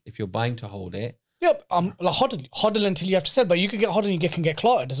problematic. If you're buying to hold it. Yep. Like hodl until you have to sell, but you can get hodl and you can get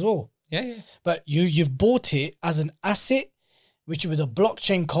clotted as well. Yeah. But you've bought it as an asset, which with a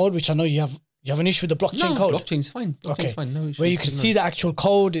blockchain code, which I know you have an issue with the blockchain code. Blockchain's fine. Blockchain's fine. No issue. Where you can see the actual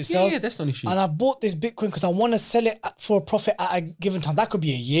code itself. Yeah, that's not an issue. And I've bought this Bitcoin because I want to sell it for a profit at a given time. That could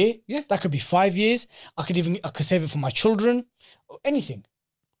be a year. Yeah. That could be 5 years. I could save it for my children. Or anything.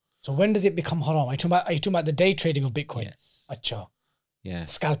 So when does it become haram? Are you talking about the day trading of Bitcoin? Yes. Acha. Yeah.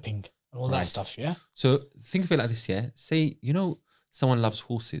 Scalping and all that stuff, yeah? So think of it like this, yeah? Say, someone loves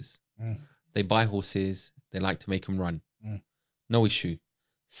horses. They buy horses. They like to make them run. No issue.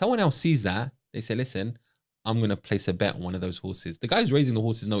 Someone else sees that. They say, listen, I'm going to place a bet on one of those horses. The guy who's raising the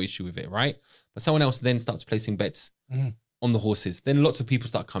horses, no issue with it, right? But someone else then starts placing bets on the horses. Then lots of people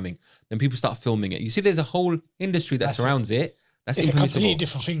start coming. Then people start filming it. You see, there's a whole industry that surrounds it. That's it's impermissible. a completely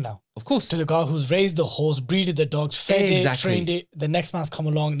different thing now. Of course. To the guy who's raised the horse, breeded the dogs, fed it, trained it. The next man's come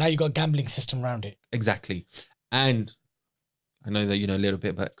along. Now you got a gambling system around it. Exactly. And I know that you know a little bit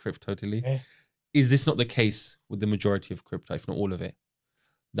about crypto, totally. Yeah. Is this not the case with the majority of crypto, if not all of it?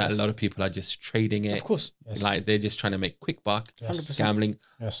 That a lot of people are just trading it. Of course. Yes. Like they're just trying to make quick buck, gambling.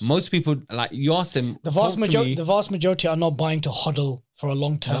 Yes. Most people, like you ask them. The vast majority are not buying to hodl for a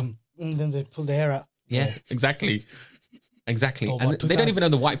long term. And then they pull their hair out. Yeah, exactly. Exactly. And they don't even know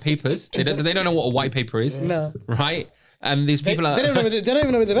the white papers. They don't know what a white paper is. No. Right? And these people are. They don't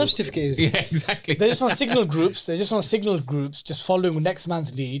even know where the birth certificate is. Yeah, exactly. They're just on signal groups. Just following next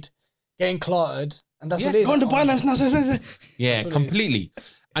man's lead, getting cluttered, and that's what it is. Go on to Binance now. Yeah, completely.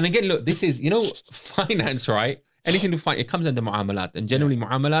 And again, look, this is, finance, right? Anything to find, it comes under mu'amalat. And generally,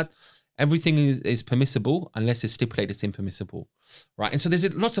 mu'amalat, everything is permissible unless it's stipulated it's impermissible, right? And so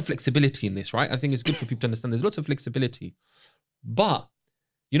there's lots of flexibility in this, right? I think it's good for people to understand there's lots of flexibility. But,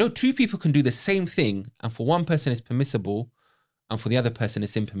 two people can do the same thing, and for one person it's permissible, and for the other person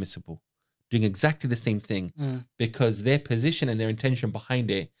it's impermissible, doing exactly the same thing because their position and their intention behind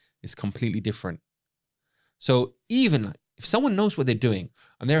it is completely different. So even if someone knows what they're doing,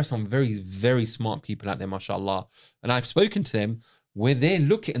 and there are some very, very smart people out there, mashallah, and I've spoken to them where they're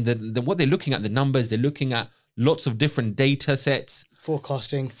looking at what they're looking at, the numbers, they're looking at lots of different data sets,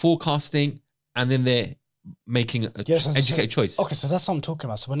 Forecasting, and then they're making an educated choice. Okay, so that's what I'm talking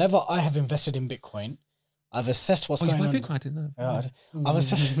about. So whenever I have invested in Bitcoin, I've assessed what's going on. Bitcoin, I didn't know. Yeah,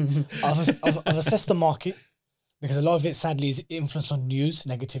 I've assessed the market because a lot of it, sadly, is influenced on news,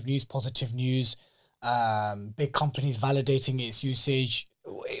 negative news, positive news, big companies validating its usage,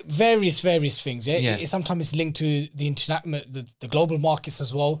 various things. Yeah, sometimes it's linked to the global markets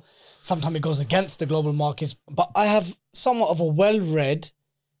as well. Sometimes it goes against the global markets. But I have somewhat of a well-read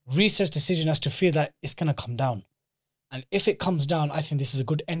research decision as to feel that it's going to come down. And if it comes down, I think this is a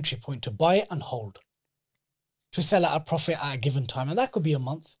good entry point to buy and hold, to sell at a profit at a given time. And that could be a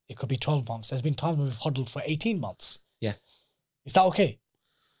month. It could be 12 months. There's been times where we've hodled for 18 months. Yeah. Is that okay?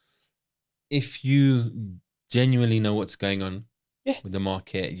 If you genuinely know what's going on with the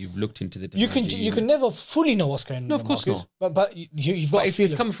market, you've looked into the you can never fully know what's going on. No, of course not. But you've got.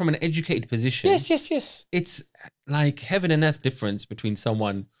 It's coming from an educated position. Yes. It's like heaven and earth difference between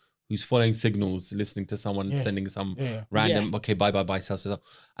someone who's following signals, listening to someone sending some random buy, sell.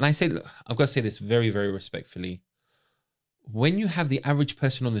 And I say, look, I've got to say this very, very respectfully. When you have the average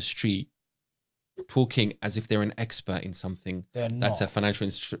person on the street talking as if they're an expert in something that's a financial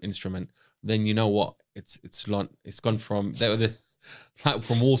instrument, then you know what? It's gone from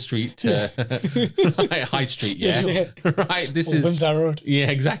from Wall Street to High Street, right? This is Wimsar Road. Yeah,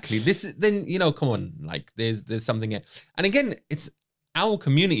 exactly. This is then come on, like there's something here. And again, it's our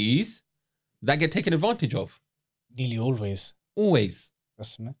communities that get taken advantage of. Nearly always.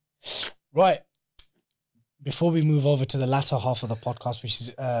 That's right. Before we move over to the latter half of the podcast, which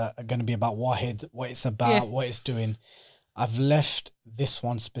is going to be about Wahid, what it's about, what it's doing, I've left this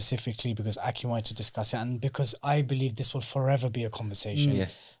one specifically because Aki wanted to discuss it and because I believe this will forever be a conversation.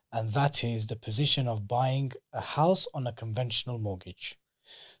 Yes. And that is the position of buying a house on a conventional mortgage.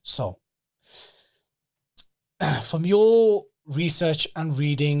 So, from your research and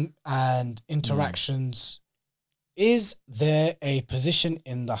reading and interactions, is there a position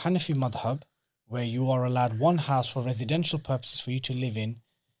in the Hanafi madhab where you are allowed one house for residential purposes for you to live in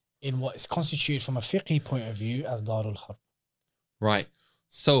what is constituted from a fiqhi point of view as Darul Harb? Right.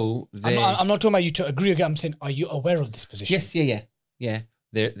 So I'm not talking about you to agree again. I'm saying, are you aware of this position? Yes, yeah.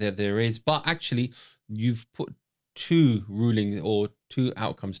 There is, but actually, you've put two rulings or two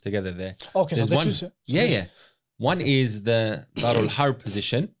outcomes together there. Okay, there's one. One is the Darul Harb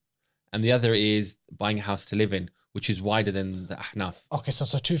position, and the other is buying a house to live in, which is wider than the Ahnaf. Okay, so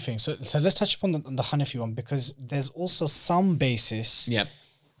two things. So let's touch upon the Hanafi one because there's also some basis. Yeah.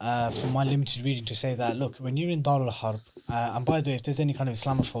 From my limited reading to say that, look, when you're in Darul Harb, and by the way, if there's any kind of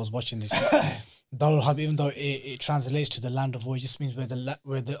Islamophiles watching this, Darul Harb, even though it translates to the land of war, it just means where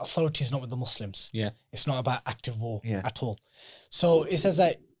the authority is not with the Muslims. Yeah. It's not about active war at all. So it says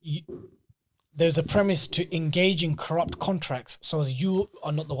that there's a premise to engage in corrupt contracts so as you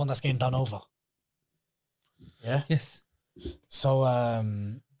are not the one that's getting done over. Yeah? Yes. So,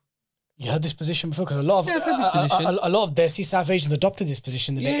 you heard this position before? Because a lot of Desi South Asians adopted this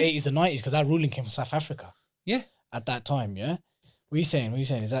position in the late 80s and 90s because that ruling came from South Africa. Yeah. At that time, yeah? What are you saying?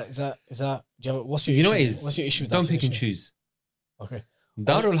 Is that do you have, what's your issue? What is? What's your issue with Don't that pick position? and choose. Okay.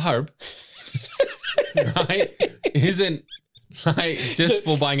 Darul Harb, right, isn't like just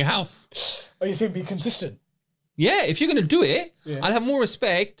for buying a house. Are you saying be consistent? Yeah, if you're going to do it, I'll have more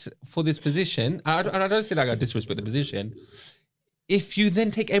respect for this position. I don't say that I disrespect the position. If you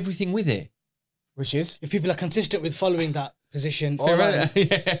then take everything with it. Which is? If people are consistent with following that position. And all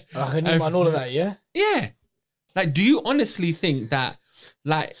of that, yeah? Yeah. Like, do you honestly think that,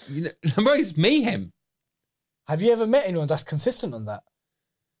 like, bro, it's mayhem? Have you ever met anyone that's consistent on that?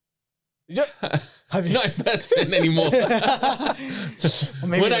 Have you? Not in person anymore.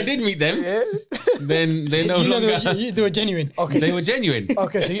 When I did meet them, then they no longer. They were genuine. Okay, they were genuine.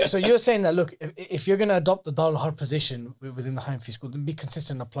 Okay, so you're saying that, look, if you're going to adopt the Darul Harb position within the Hanafi school, then be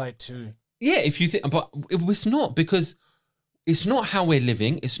consistent and apply it to. Yeah, if you think, but it's not because it's not how we're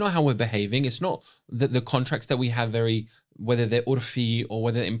living. It's not how we're behaving. It's not the contracts that we have whether they're urfi or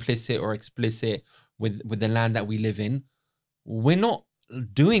whether implicit or explicit with the land that we live in. We're not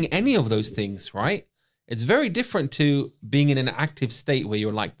doing any of those things, right? It's very different to being in an active state where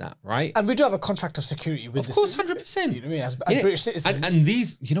you're like that, right? And we do have a contract of security with Of course, 100%. You know what I mean? As British citizens. And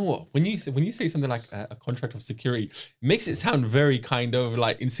these, you know what? When you say something like a contract of security, it makes it sound very kind of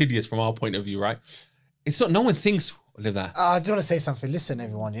like insidious from our point of view, right? It's not. No one thinks live that. I just want to say something. Listen,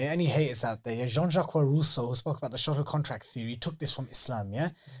 everyone. Yeah, any haters out there? Yeah, Jean-Jacques Rousseau, who spoke about the social contract theory, took this from Islam. Yeah.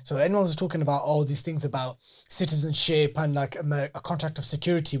 So anyone who's talking about all these things about citizenship and like a contract of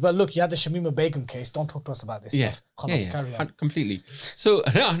security. Well, look, you had the Shamima Begum case. Don't talk to us about this stuff. Carry on. Completely. So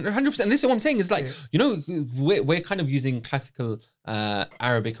 100%. This is what I'm saying. Is like we're kind of using classical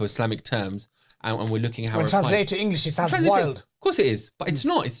Arabic or Islamic terms. And we're looking at how when translated to English, it sounds wild. Of course it is, but it's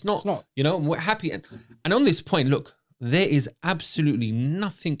not. It's not. You know, we're happy. And on this point, look, there is absolutely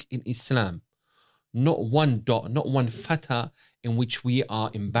nothing in Islam, not one dot, not one fatah in which we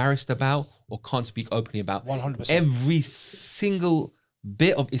are embarrassed about or can't speak openly about. 100%. Every single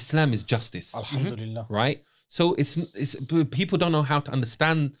bit of Islam is justice. Alhamdulillah. Right? So it's people don't know how to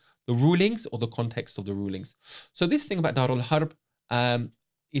understand the rulings or the context of the rulings. So this thing about Darul Harb,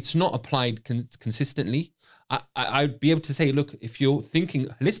 it's not applied consistently. I'd be able to say, look, if you're thinking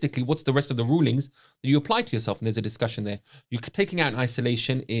holistically, what's the rest of the rulings that you apply to yourself? And there's a discussion there. You're taking out in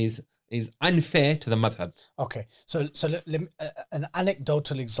isolation is unfair to the madhab. Okay. So an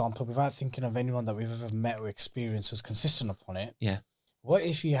anecdotal example, without thinking of anyone that we've ever met or experienced who's consistent upon it. Yeah. What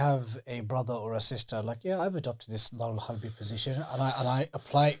if you have a brother or a sister like, yeah, I've adopted this Darul Harbi position and I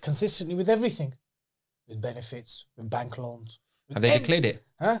apply it consistently with everything, with benefits, with bank loans. Have they declared it?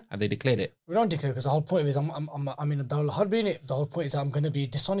 Huh? Have they declared it? We don't declare because the whole point of it is I'm in a Darul Harb in it. The whole point is I'm going to be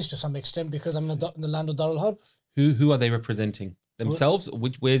dishonest to some extent because I'm in the land of Darul Harb. Who are they representing? Themselves?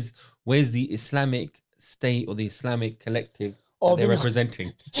 Where's the Islamic state or the Islamic collective they're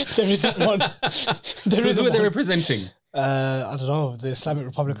representing? There isn't one. Who are they representing? I don't know. The Islamic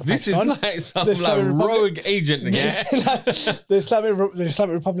Republic of This Pakistan. is like some rogue agent, yeah? The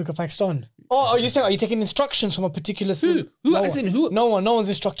Islamic Republic of Pakistan. Oh, are you taking instructions from a particular? Who? No one's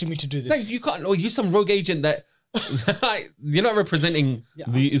instructing me to do this. Like you can't. Or you some rogue agent that like, you're not representing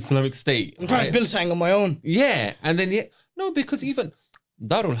the Islamic State. I'm trying to build something on my own. Yeah, and then no, because even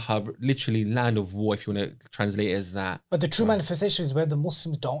Darul Harb, literally land of war, if you want to translate it as that. But the true manifestation is where the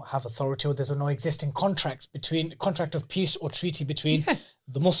Muslims don't have authority or there's no existing contract of peace or treaty between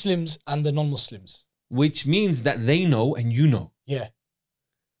the Muslims and the non-Muslims. Which means that they know and you know. Yeah.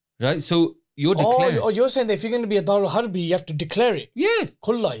 Right? So you're declaring. Oh, you're saying that if you're going to be a Darul Harbi, you have to declare it. Yeah.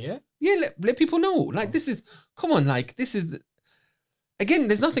 Kulla, yeah? Yeah, let people know. Like this is, come on, like this is, again,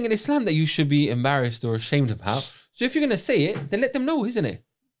 there's nothing in Islam that you should be embarrassed or ashamed about. So if you're going to say it, then let them know, isn't it?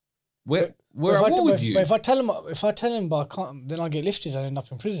 We're at war with you. But if I tell him, but I can't, then I'll get lifted and end up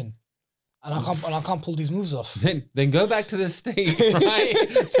in prison. And I can't pull these moves off. Then go back to the state, right?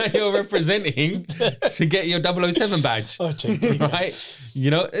 that you're representing to get your 007 badge. Right? You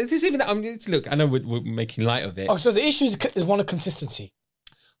know, it's just even that. Look, I know we're making light of it. Oh, so the issue is one of consistency.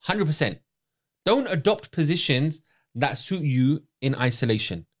 100%. Don't adopt positions that suit you in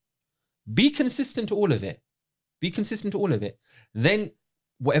isolation. Be consistent to all of it. Then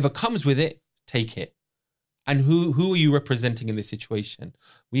whatever comes with it, take it. And who are you representing in this situation?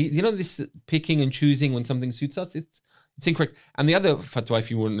 This picking and choosing when something suits us, it's incorrect. And the other fatwa,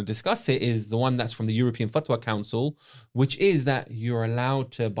 if you want to discuss it, is the one that's from the European Fatwa Council, which is that you're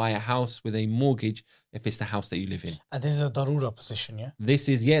allowed to buy a house with a mortgage if it's the house that you live in. And this is a darura position, yeah? This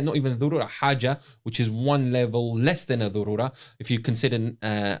is, not even darura, haja, which is one level less than a darura. If you consider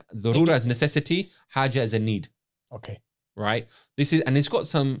darura as necessity, haja as a need. Okay. Right? And it's got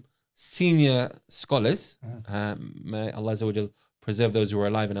some senior scholars, may Allah Azza wa Jal preserve those who are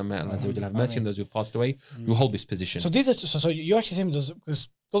alive, and may Allah Azza wa Jal have mercy on those who have passed away, who hold this position. So so you're actually saying those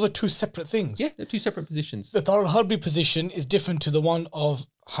are two separate things. Yeah, they're two separate positions. The Darul Harbi position is different to the one of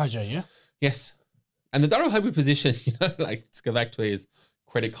Haja, yeah? Yes. And the Darul Harbi position, let's go back to it, is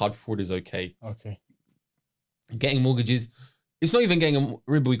credit card fraud is okay. Okay. Getting mortgages, it's not even getting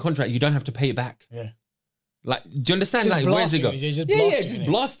a ribawi contract, you don't have to pay it back. Yeah. Like, do you understand? Just like, where's it go? Just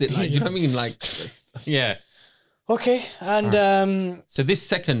blast it. Like, you know what I mean? Like, yeah. Okay, and so this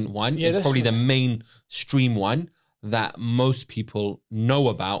second one is probably the mainstream one that most people know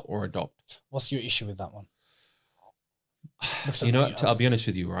about or adopt. What's your issue with that one? I'll be honest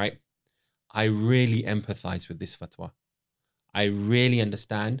with you, right? I really empathize with this fatwa. I really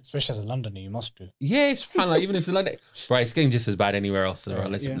understand. Especially as a Londoner, you must do. Yeah, subhanAllah, even if it's London. Right, it's getting just as bad anywhere else.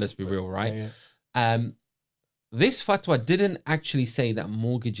 Let's be real, right? Yeah. this fatwa didn't actually say that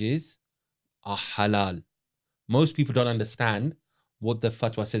mortgages are halal. Most people don't understand what the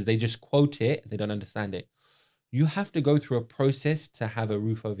fatwa says. They just quote it. They don't understand it. You have to go through a process to have a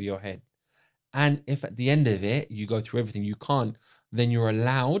roof over your head. And if at the end of it, you go through everything, you can't, then you're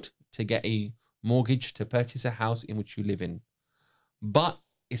allowed to get a mortgage to purchase a house in which you live in. But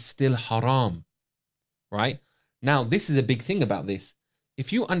it's still haram, right? Now, this is a big thing about this.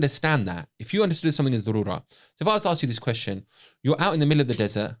 If you understand that, if you understood something as durura, so if I was to ask you this question, you're out in the middle of the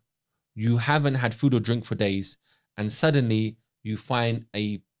desert, you haven't had food or drink for days, and suddenly you find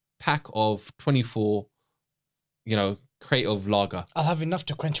a pack of 24, crate of lager. I'll have enough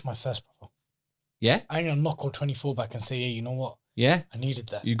to quench my thirst, bro. Yeah? I'm going to knock all 24 back and say, yeah, you know what? Yeah? I needed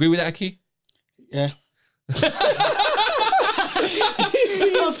that. You agree with that, Aki? Yeah.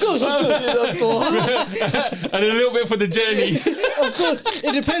 Of course. And a little bit for the journey. Of course.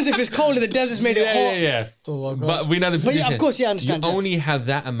 It depends if it's cold and the desert's made it hot. Yeah. Oh, But we know the position. But yeah, of course, yeah, I understand. You Yeah. only have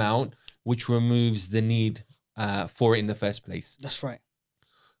that amount, which removes the need for it in the first place. That's right.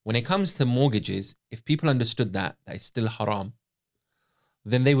 When it comes to mortgages, if people understood that it's still haram,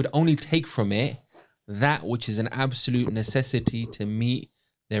 then they would only take from it that which is an absolute necessity to meet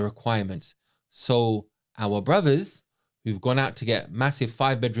their requirements. So our brothers who've gone out to get massive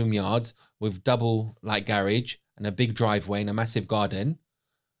 5-bedroom yards with double garage and a big driveway and a massive garden,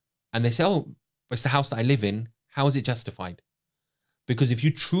 and they say, oh, it's the house that I live in, how is it justified? Because if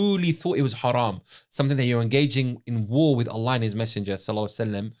you truly thought it was haram, something that you're engaging in war with Allah and His Messenger, sallallahu alaihi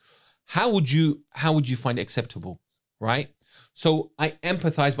wasallam, how would you find it acceptable, right? So I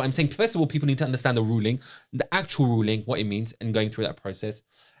empathize, but I'm saying, first of all, people need to understand the ruling, the actual ruling, what it means, and going through that process.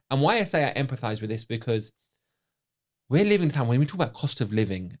 And why I say I empathize with this, because we're living in a time when we talk about cost of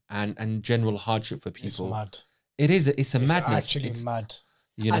living and general hardship for people. It's mad. It's a madness. It's mad.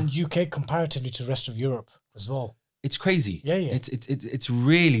 You know, And UK comparatively to the rest of Europe as well. it's crazy. Yeah. It's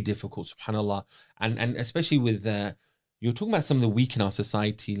really difficult, subhanAllah. And especially with, you're talking about some of the weak in our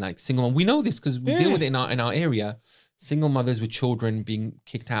society, like single mom. We know this because we deal with it in our area. Single mothers with children being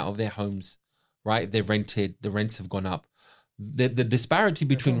kicked out of their homes, right? They're rented, the rents have gone up. The disparity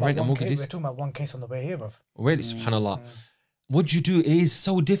between rent and mortgages. We're talking about one case on the way here, bruv. Really, subhanAllah. What you do is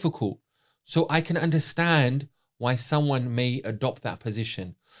so difficult. So I can understand why someone may adopt that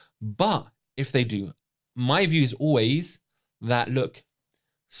position. But if they do, my view is always that, look,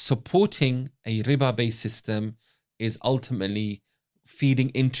 supporting a riba-based system is ultimately feeding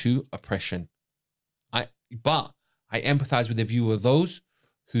into oppression. But I empathize with the view of those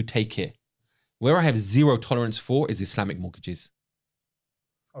who take it. Where I have zero tolerance for is Islamic mortgages.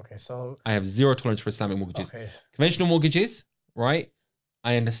 Okay, so... I have zero tolerance for Islamic mortgages. Okay. Conventional mortgages, right?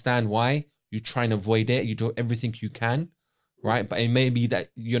 I understand why. You try and avoid it. You do everything you can, right? But it may be that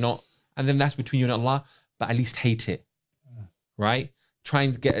you're not, and then that's between you and Allah, but at least hate it, right? Try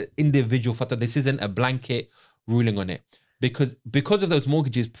and get an individual fatwa. This isn't a blanket ruling on it. Because of those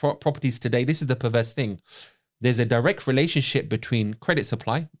mortgages, properties today, this is the perverse thing. There's a direct relationship between credit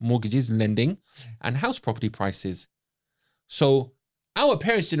supply, mortgages, lending, and house property prices. So our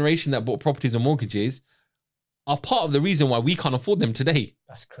parents' generation that bought properties and mortgages are part of the reason why we can't afford them today.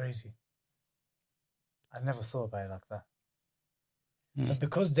 That's crazy. I never thought about it like that. So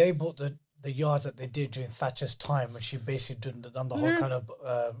because they bought the yards that they did during Thatcher's time, when she basically done the whole kind of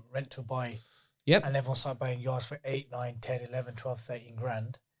rent to buy. Yep. And everyone started buying yards for 8, 9, 10, 11, 12, 13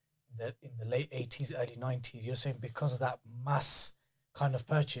 grand in the late 80s, early 90s. You're saying because of that mass kind of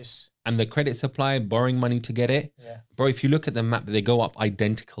purchase. And the credit supply, borrowing money to get it. Yeah. Bro, if you look at the map, they go up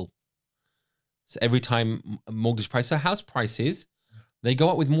identical. So every time mortgage price, so house prices, they go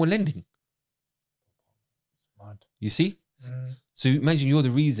up with more lending. Mad. You see? So imagine you're the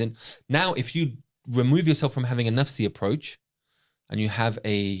reason. Now, if you remove yourself from having a nafsi approach and you have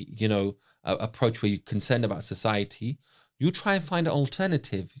a approach where you're concerned about society, you try and find an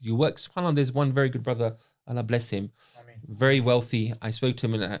alternative. You work, subhanAllah, there's one very good brother, Allah bless him, very wealthy. I spoke to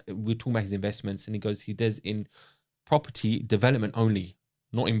him and we were talking about his investments, and he goes, he does in property development only,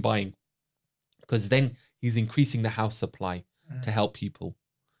 not in buying, because then he's increasing the house supply to help people.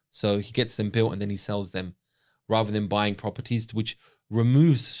 So he gets them built and then he sells them, rather than buying properties, which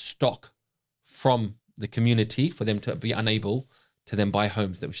removes stock from the community for them to be unable to then buy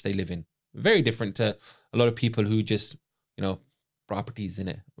homes that which they live in. Very different to a lot of people who just, properties in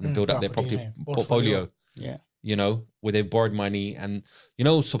it, build up their property portfolio. Yeah. Where they've borrowed money. And,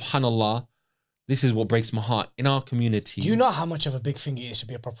 subhanAllah, this is what breaks my heart. In our community. Do you know how much of a big thing it is to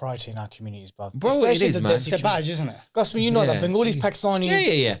be a proprietor in our communities, bruv? Bro, Especially it is, the man. Desi It's a badge, isn't it? Gosman, you know that Bengalis,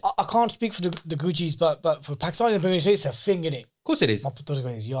 Pakistanis. Yeah. I can't speak for the Gujis, but for Pakistanis and Bengalis, it's a thing, innit? Of course it is. My putta's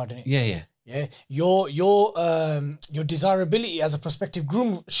going his yard, innit? Yeah. Yeah, your desirability as a prospective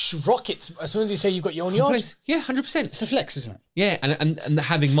groom rockets as soon as you say you've got your own yard. Place. Yeah, 100%. It's a flex, isn't it? Yeah, and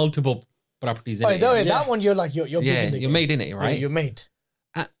having multiple properties in Oh, it. that, Yeah, that one you're like you're big yeah, in the you're game. made in it, Yeah, right? you're made.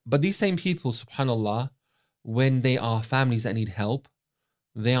 But these same people, subhanAllah, when they are families that need help,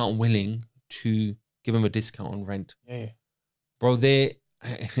 they aren't willing to give them a discount on rent. Yeah. Bro, they're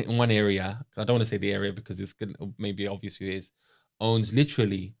in one area, I don't want to say the area because it's maybe obvious who it is, owns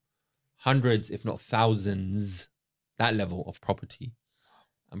literally hundreds, if not thousands, that level of property.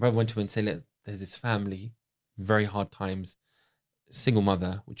 And brother went to him and said, look, there's this family, very hard times, single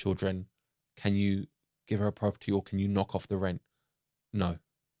mother with children. Can you give her a property or can you knock off the rent? No.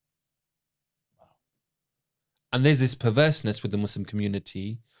 And there's this perverseness with the Muslim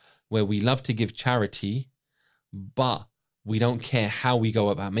community where we love to give charity, but we don't care how we go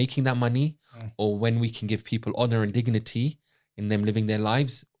about making that money or when we can give people honor and dignity in them living their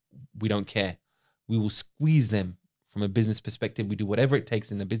lives. We don't care. We will squeeze them from a business perspective. We do whatever it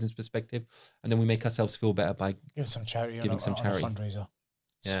takes in a business perspective, and then we make ourselves feel better by Give some charity. Giving some charity. On a fundraiser.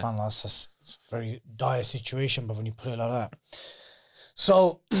 Yeah. SubhanAllah, it's a very dire situation, but when you put it like that.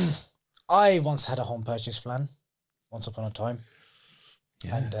 So, I once had a home purchase plan, once upon a time.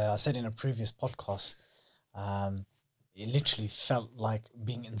 Yeah. And I said in a previous podcast, it literally felt like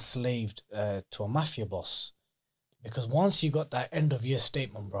being enslaved to a mafia boss. Because once you got that end of year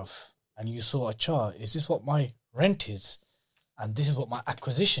statement, bruv, and you saw a chart, is this what my rent is? And this is what my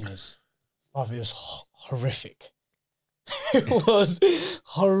acquisition is? Bruv, it was horrific. It was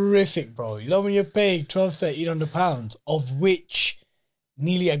horrific, bro. You know when you're paying £1,200, £1,300, of which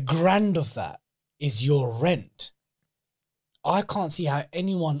nearly £1,000 of that is your rent. I can't see how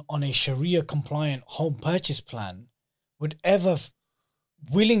anyone on a Sharia compliant home purchase plan would ever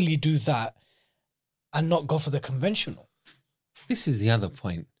willingly do that and not go for the conventional. This is the other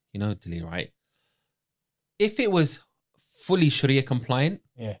point, Dilly, right? If it was fully Sharia compliant,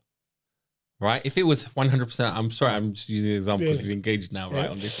 Yeah. right? If it was 100%, I'm sorry, I'm just using an example because you're engaged now, right? Yeah.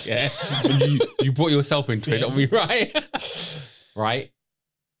 On this, yeah. you brought yourself into it, not me, right? Right?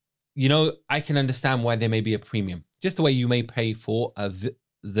 I can understand why there may be a premium. Just the way you may pay for the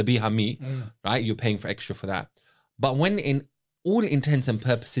biha meat, right? You're paying for extra for that. But when in all intents and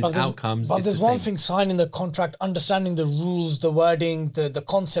purposes, outcomes, but it's there's the one same. thing signing the contract, understanding the rules, the wording, the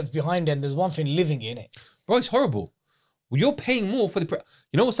concepts behind it, and there's one thing living in it. Bro, it's horrible. Well, you're paying more for the...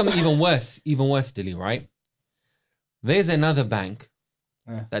 You know what's something even worse, Dilly, right? There's another bank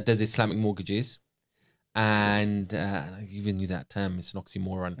that does Islamic mortgages. And I even knew that term. It's an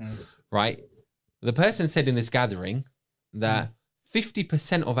oxymoron, right? The person said in this gathering that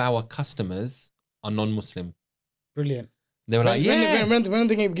 50% of our customers are non-Muslim. Brilliant. They were like, yeah. When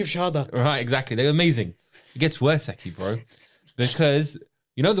they give shahada. Right, exactly. They're amazing. It gets worse, Aki, bro. Because,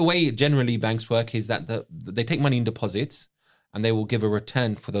 the way generally banks work is that they take money in deposits and they will give a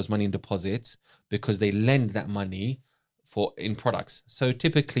return for those money in deposits because they lend that money in products. So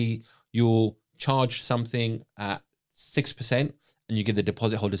typically you'll charge something at 6% and you give the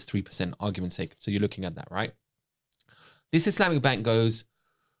deposit holders 3%, argument's sake. So you're looking at that, right? This Islamic bank goes,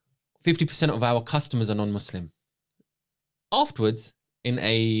 50% of our customers are non-Muslim. Afterwards, in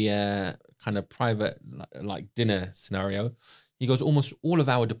a kind of private like dinner scenario, he goes, almost all of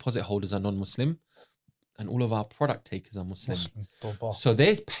our deposit holders are non-Muslim and all of our product takers are Muslim. So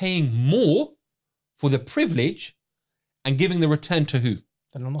they're paying more for the privilege and giving the return to who?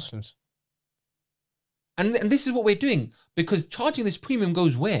 The non-Muslims. And this is what we're doing, because charging this premium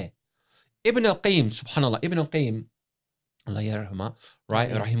goes where? Ibn al-Qayyim, subhanAllah, Ibn al-Qayyim, Allah yarhamah, right,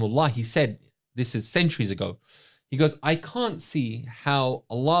 rahimullah, he said, this is centuries ago, he goes, I can't see how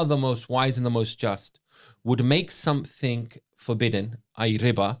Allah, the most wise and the most just, would make something forbidden, i.e.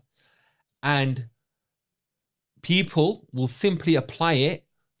 riba, and people will simply apply it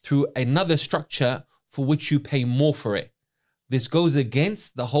through another structure for which you pay more for it. This goes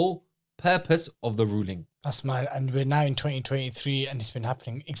against the whole purpose of the ruling. That's mad. And we're now in 2023 and it's been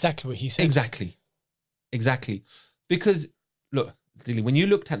happening exactly what he said. Exactly. Because, look, Lily, when you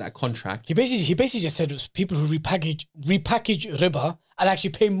looked at that contract... He basically just said it was people who repackage riba and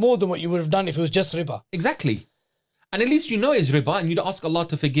actually pay more than what you would have done if it was just riba. Exactly. And at least you know it's riba and you'd ask Allah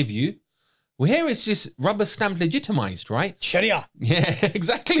to forgive you. Well, here it's just rubber stamp legitimized, right? Sharia. Yeah,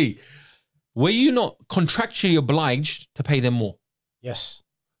 exactly. Were you not contractually obliged to pay them more? Yes.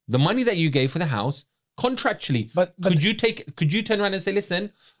 The money that you gave for the house, contractually, but could you turn around and say,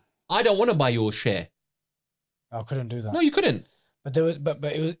 listen, I don't want to buy your share? I couldn't do that. No, you couldn't. But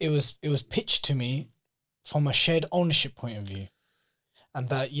it was pitched to me from a shared ownership point of view. And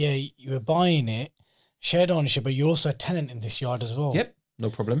that, yeah, you were buying it, shared ownership, but you're also a tenant in this yard as well. Yep. No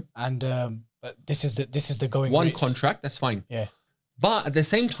problem. And but this is the going One rates. contract, that's fine. Yeah, But at the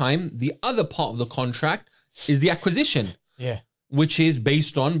same time, the other part of the contract is the acquisition, yeah. which is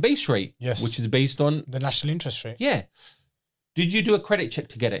based on base rate. Yes. Which is based on, The national interest rate. yeah. Did you do a credit check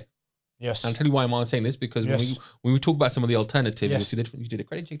to get it? Yes. I'll tell you why I'm saying this, because Yes. when we talk about some of the alternatives, Yes. you did a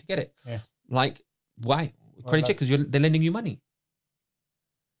credit check to get it. Yeah. Like, why? Well, Credit check because they're lending you money.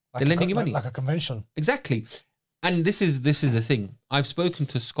 They're lending you money. like a convention. Exactly. And this is the thing. I've spoken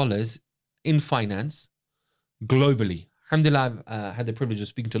to scholars in finance globally. Alhamdulillah, I've had the privilege of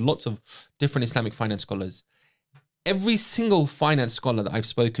speaking to lots of different Islamic finance scholars. Every single finance scholar that I've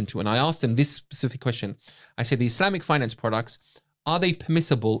spoken to, and I asked them this specific question, I said, the Islamic finance products, are they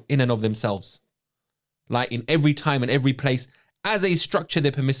permissible in and of themselves? Like in every time and every place, as a structure,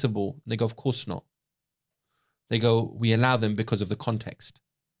 they're permissible. And they go, of course not. They go, we allow them because of the context.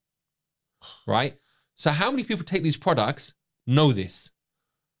 Right? So how many people take these products know this?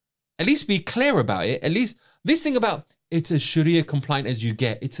 At least be clear about it. At least this thing about it's as Sharia compliant as you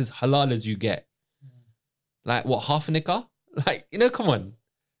get. It's as halal as you get. Like what, half a nikah? Like, come on.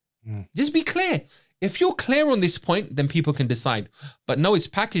 Just be clear. If you're clear on this point, then people can decide. But no, it's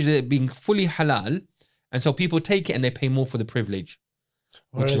packaged as being fully halal. And so people take it and they pay more for the privilege,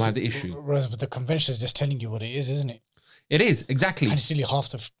 which is why the issue. Whereas with the convention is just telling you what it is, isn't it? It is, exactly. And it's nearly half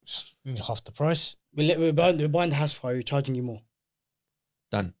the price. We're buying the house for you, we're charging you more.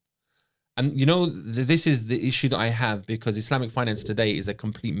 Done. And this is the issue that I have, because Islamic finance today is a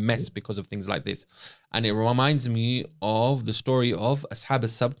complete mess because of things like this. And it reminds me of the story of Ashab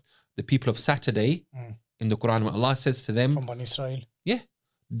as-Sabt, the people of Saturday in the Quran, when Allah says to them, From Bani Israel. yeah,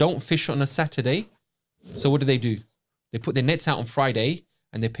 don't fish on a Saturday. So what do? They put their nets out on Friday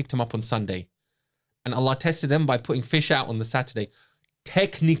and they picked them up on Sunday. And Allah tested them by putting fish out on the Saturday.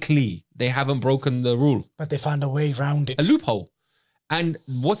 Technically, they haven't broken the rule. But they found a way around it. A loophole. And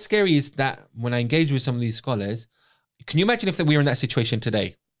what's scary is that when I engage with some of these scholars, can you imagine if we were in that situation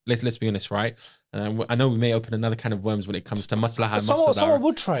today? Let's be honest, right? I know we may open another can of worms when it comes to maslaha and mafsada. Someone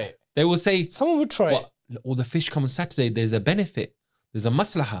would try it. They will say, Someone would try it. all the fish come on Saturday, there's a benefit. There's a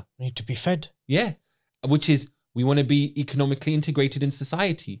maslaha. We need to be fed. Yeah. Which is, we want to be economically integrated in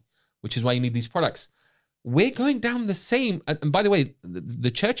society, which is why you need these products. We're going down the same. And by the way,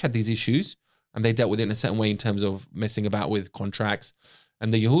 the church had these issues and they dealt with it in a certain way in terms of messing about with contracts.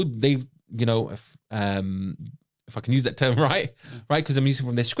 And the Yahud, they, if I can use that term right, because I'm using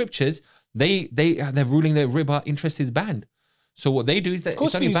from their scriptures, they're ruling that riba interest is banned. So what they do is that Of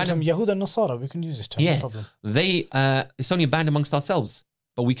course, it's we only use this banned. term. Yahud and Nasara, we can use this term. Yeah, No problem. it's only banned amongst ourselves,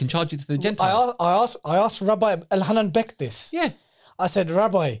 but we can charge it to the Gentiles. I asked Rabbi Al-Hanan Beck this. Yeah. I said,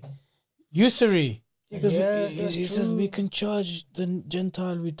 Rabbi, usury. Because Yes, he says we can charge the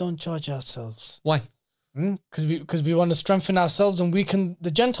Gentile, we don't charge ourselves. Why? Because we want to strengthen ourselves and weaken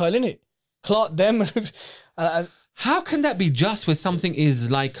the Gentile, innit? Clot them. How can that be just where something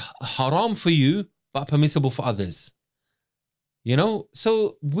is like haram for you but permissible for others?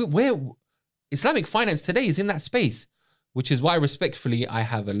 So where Islamic finance today is in that space, which is why respectfully I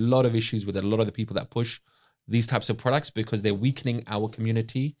have a lot of issues with a lot of the people that push these types of products, because they're weakening our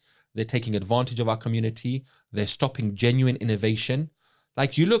community. They're taking advantage of our community. They're stopping genuine innovation.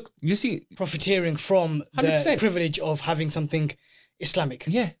 Like you see, Profiteering from 100%. the privilege of having something Islamic.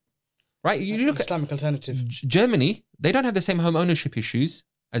 yeah, right. You look at Islamic alternative. Germany, they don't have the same home ownership issues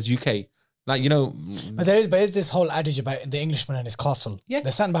as UK. Like, But there's this whole adage about the Englishman and his castle. Yeah.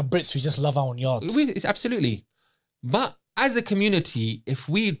 There's something about Brits, we just love our own yards. It's absolutely. But as a community, if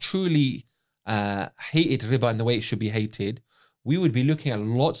we truly hated riba in the way it should be hated, we would be looking at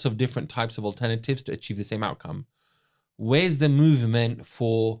lots of different types of alternatives to achieve the same outcome. Where's the movement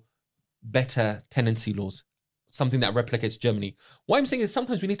for better tenancy laws? Something that replicates Germany. What I'm saying is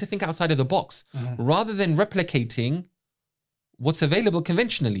sometimes we need to think outside of the box rather than replicating what's available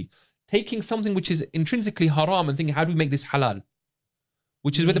conventionally. Taking something which is intrinsically haram and thinking, how do we make this halal?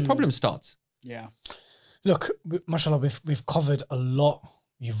 Which is where the problem starts. Yeah. Look, mashallah, we've covered a lot.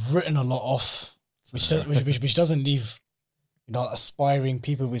 You've written a lot off, which doesn't leave, aspiring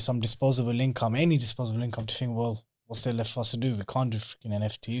people with some disposable income, any disposable income, to think, well, what's there left for us to do? We can't do freaking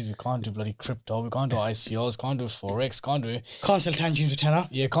NFTs. We can't do bloody crypto. We can't do ICOs. Can't do Forex. Can't sell tangerines for tenner.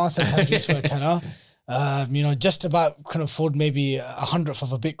 Yeah, can't sell tangerines for a tenner. Just about can afford maybe 100th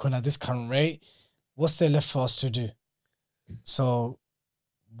of a Bitcoin at this current rate. What's there left for us to do? So,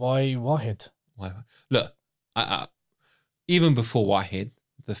 why Wahid? Why? Look, even before Wahid,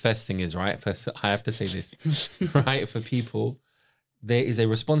 the first thing is, right, first I have to say this, right, for people, there is a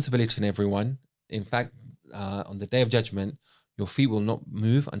responsibility in everyone. In fact, on the Day of Judgment, your feet will not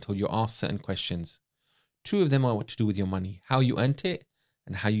move until you're asked certain questions. Two of them are what to do with your money, how you earned it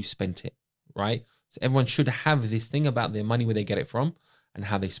and how you spent it, right? So everyone should have this thing about their money, where they get it from and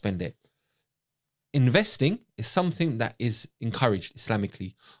how they spend it. Investing is something that is encouraged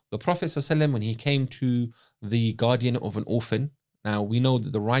Islamically. The Prophet ﷺ, when he came to the guardian of an orphan, now we know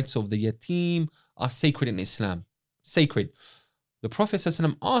that the rights of the yatim are sacred in Islam. Sacred. The Prophet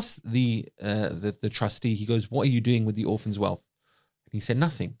ﷺ asked the trustee, he goes, what are you doing with the orphan's wealth? And he said,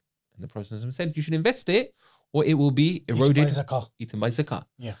 nothing. And the Prophet ﷺ said, you should invest it or it will be eroded, eaten by zakah.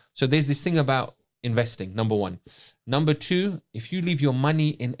 Yeah. So there's this thing about investing, number one. Number two, if you leave your money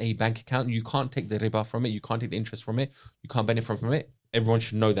in a bank account, you can't take the riba from it, you can't take the interest from it, you can't benefit from it. Everyone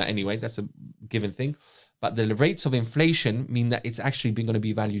should know that anyway, that's a given thing. But the rates of inflation mean that it's actually going to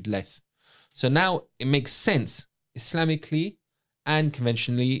be valued less. So now it makes sense Islamically and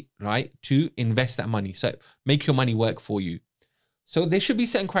conventionally, right, to invest that money. So make your money work for you. So there should be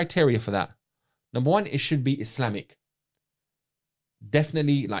certain criteria for that. Number one, it should be Islamic.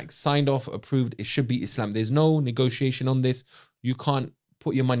 Definitely like signed off, approved. It should be Islam. There's no negotiation on this. You can't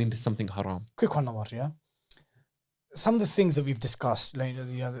put your money into something haram. Quick one, Umar, yeah? Some of the things that we've discussed, like,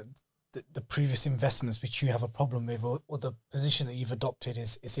 the previous investments which you have a problem with, or the position that you've adopted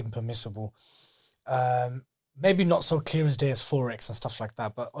is impermissible. Maybe not so clear as day as Forex and stuff like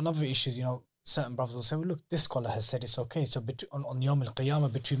that, but on other issues, certain brothers will say, well, look, this scholar has said it's okay. So on Yawm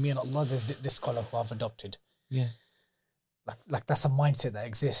al-Qiyamah, between me and Allah, there's this scholar who I've adopted. Yeah. Like that's a mindset that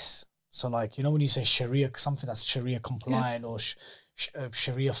exists. So like, when you say Sharia, something that's Sharia compliant, or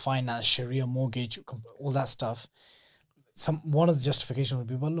Sharia finance, Sharia mortgage, all that stuff. One of the justifications would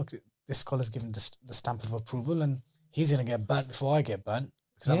be, well, look, this scholar's given the stamp of approval and he's going to get burnt before I get burnt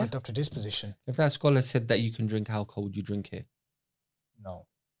because I've adopted his position. If that scholar said that you can drink alcohol, would you drink it? No.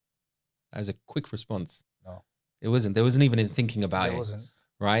 As a quick response. No. It wasn't. There wasn't even in thinking about it. It wasn't.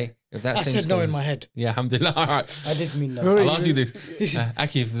 Right? If that I said no in my head. Yeah, alhamdulillah. All right. I didn't mean no. I'll ask you this.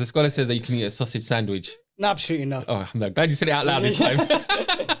 Aki, if the scholar says that you can eat a sausage sandwich. No, absolutely no. Oh, I'm glad you said it out loud this time.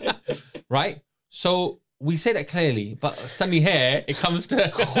 Right? So we say that clearly, but suddenly here it comes to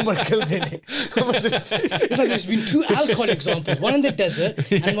Umar kills it. It's like there's been two alcohol examples, one in the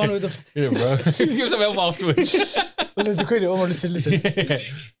desert and one with the... Yeah, bro. Give some help afterwards. Well, there's a credit. Umar, listen.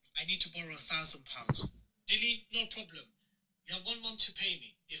 I need to borrow £1,000. Dilly, no problem. You have 1 month to pay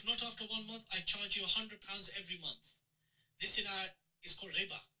me. If not after 1 month, I charge you £100 every month. This is called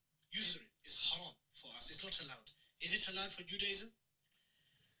riba. Usury is haram for us. It's not allowed. Is it allowed for Judaism?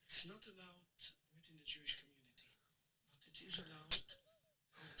 It's not allowed within the Jewish community, but it is allowed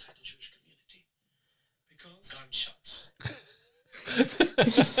outside the Jewish community because gunshots.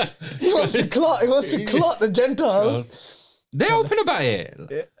 He wants to clot the Gentiles. They're open about it.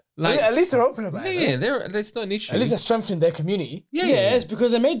 Like, at least they're open about it. Yeah, that's not an issue. At least they're strengthening their community. Yeah, it's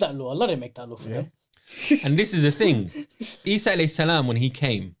because they made that law. Allah didn't make that law for them. And this is the thing. Isa alayhi salam, when he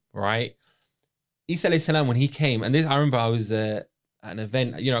came, right? Isa alayhi salam, when he came, and this, I remember I was at an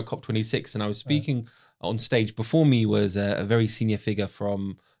event, at COP26, and I was speaking on stage. Before me was a very senior figure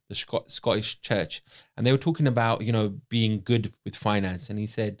from the Scottish church. And they were talking about, being good with finance. And he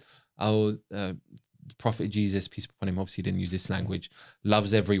said, the Prophet Jesus, peace be upon him, obviously didn't use this language,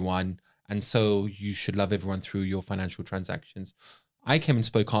 loves everyone. And so you should love everyone through your financial transactions. I came and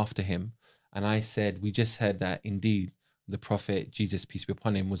spoke after him. And I said, we just heard that indeed the Prophet Jesus, peace be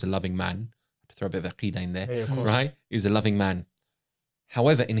upon him, was a loving man. To throw a bit of aqidah in there, right? He was a loving man.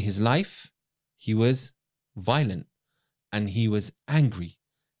 However, in his life, he was violent and he was angry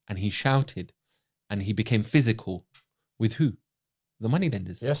and he shouted and he became physical with who? The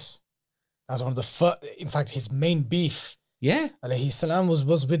moneylenders. Yes. That's one of the first, in fact, his main beef, yeah, alayhi salam, was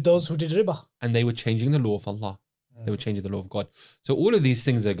with those who did riba. And they were changing the law of Allah. They were changing the law of God. So all of these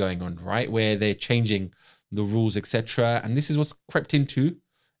things are going on, right? Where they're changing the rules, etc. And this is what's crept into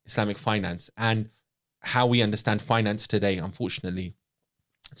Islamic finance and how we understand finance today, unfortunately.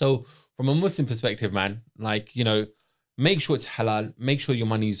 So from a Muslim perspective, man, make sure it's halal, make sure your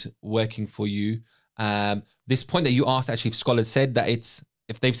money's working for you. This point that you asked, actually, if scholars said that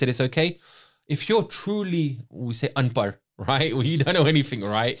if they've said it's okay, if you're truly, we say unpar, right? Well, you don't know anything,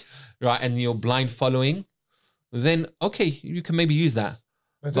 right? And you're blind following, then okay, you can maybe use that.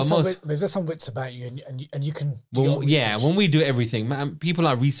 But there's some wits about you, and you can. When we do everything, man, people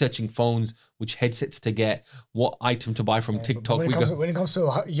are researching phones, which headsets to get, what item to buy from TikTok. When it comes to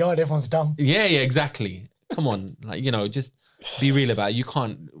a yard, everyone's dumb. Yeah, exactly. Come on, just be real about it. You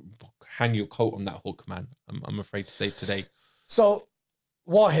can't hang your coat on that hook, man. I'm afraid to say today. So,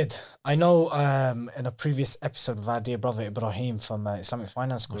 Wahid, I know in a previous episode of our dear brother Ibrahim from Islamic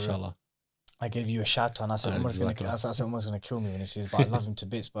Finance Guru, Mashallah. I gave you a shout out and I said Umar's going to kill me when he sees, but I love him to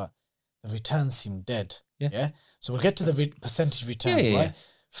bits, but the returns seem dead. Yeah. So we'll get to the percentage return, Yeah. right?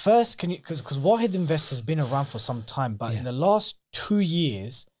 First, can you, because Wahid Invest has been around for some time, but in the last 2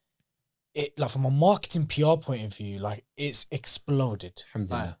 years, it, like from a marketing PR point of view, like it's exploded.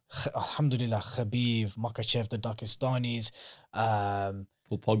 Alhamdulillah. Like, Alhamdulillah, Khabib, Makachev, the Daghestanis,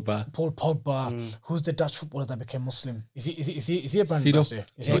 Paul Pogba. who's the Dutch footballer that became Muslim? Is he a brand Sido? ambassador?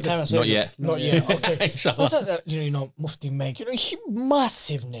 Is he Not yet. Not yet. Okay. Inshallah. What's that? You know, Mufti Meg. You know,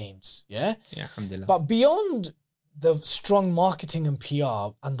 massive names. Yeah. Yeah, alhamdulillah. But beyond the strong marketing and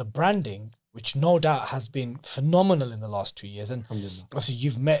PR and the branding, which no doubt has been phenomenal in the last 2 years, and Alhamdulillah. obviously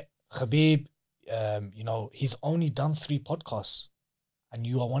you've met Khabib. You know, he's only done 3 podcasts, and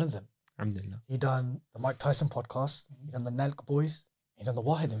you are one of them. Alhamdulillah. He done the Mike Tyson podcast. He done the Nelk Boys. He done the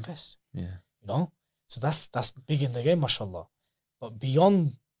Wahid Invest. Yeah. You know, so that's big in the game, mashallah. But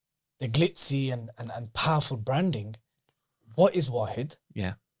beyond the glitzy and powerful branding, what is Wahid?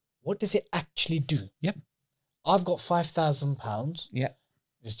 Yeah. What does it actually do? Yep. I've got £5,000. Yeah.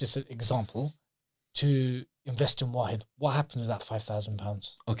 It's just an example to invest in Wahid. What happens with that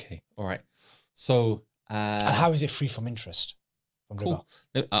 £5,000? Okay. All right. So, And how is it free from interest? From riba?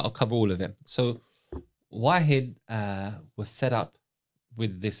 cool. I'll cover all of it. So, Wahid was set up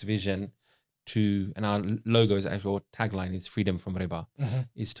with this vision to, and our logo is actually, our tagline is freedom from riba,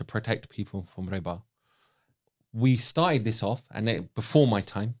 is to protect people from riba. We started this off, and before my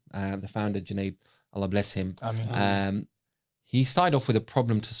time, the founder, Junaid, Allah bless him, I mean, he started off with a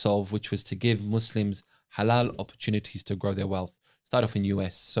problem to solve, which was to give Muslims halal opportunities to grow their wealth. Started off in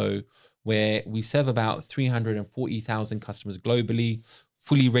US, so where we serve about 340,000 customers globally,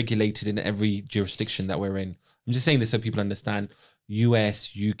 fully regulated in every jurisdiction that we're in. I'm just saying this so people understand.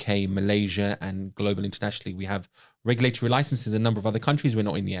 US, UK, Malaysia, and global internationally, we have regulatory licenses in a number of other countries we're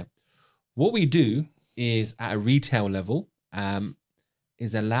not in yet. What we do is at a retail level,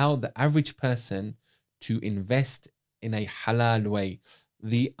 is allow the average person to invest in a halal way.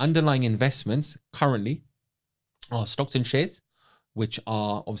 The underlying investments currently are stocks and shares, which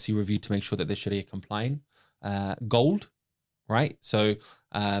are obviously reviewed to make sure that they're Sharia compliant. Gold, right? So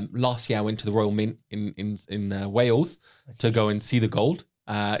last year I went to the Royal Mint in Wales to go and see the gold.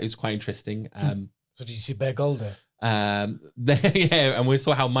 It was quite interesting. so did you see bare gold there? Yeah, and we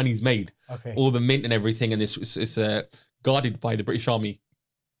saw how money's made. Okay. All the mint and everything, and it's guarded by the British Army,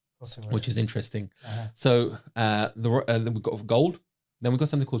 which is interesting. So we've got gold. Then we've got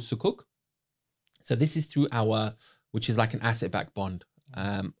something called sukuk. So this is through which is like an asset-backed bond.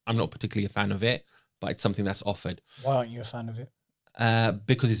 I'm not particularly a fan of it, but it's something that's offered. Why aren't you a fan of it?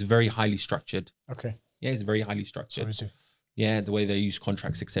 Because it's very highly structured. Okay. Yeah, it's very highly structured. Sorry, Yeah, the way they use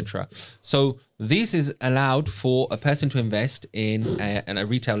contracts, etc. So this is allowed for a person to invest in at a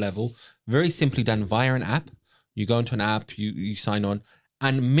retail level, very simply done via an app. You go into an app, you sign on,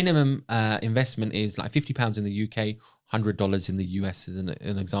 and minimum investment is like £50 in the UK, $100 in the US as an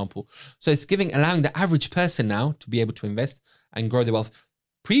example. So it's allowing the average person now to be able to invest and grow their wealth.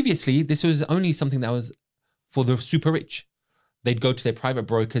 Previously, this was only something that was for the super rich. They'd go to their private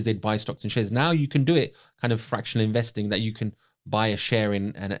brokers, they'd buy stocks and shares. Now you can do it kind of fractional investing, that you can buy a share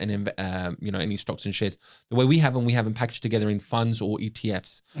in any stocks and shares. The way we have them packaged together in funds or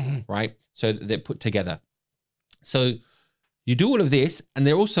ETFs, right? So they're put together. So you do all of this, and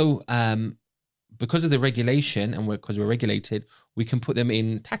they're also, because of the regulation and because we're regulated, we can put them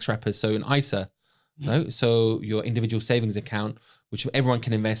in tax wrappers. So an ISA, no? So your individual savings account, which everyone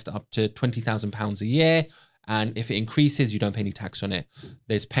can invest up to £20,000 a year. And if it increases, you don't pay any tax on it.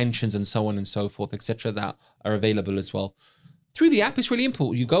 There's pensions and so on and so forth, etc., that are available as well. Through the app, it's really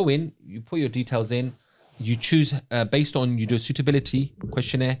important. You go in, you put your details in, you choose you do a suitability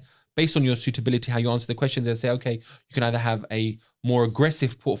questionnaire. Based on your suitability, how you answer the questions, they say, okay, you can either have a more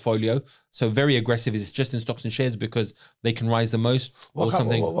aggressive portfolio. So very aggressive is just in stocks and shares because they can rise the most. What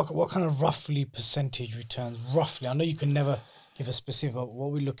kind of roughly percentage returns? Roughly, I know you can never give a specific, but what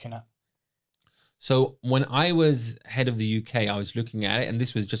are we looking at? So when I was head of the UK, I was looking at it, and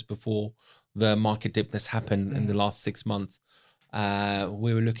this was just before the market dip that's happened in the last 6 months.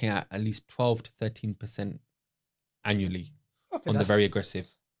 We were looking at least 12 to 13% annually on the very aggressive.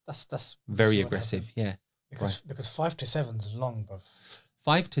 That's very aggressive, yeah. Because 5 to 7 is long, bro.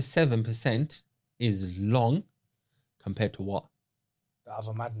 5 to 7% is long compared to what? The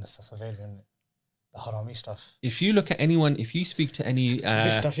other madness that's available, isn't it? The Harami stuff. If you look at anyone, if you speak to any...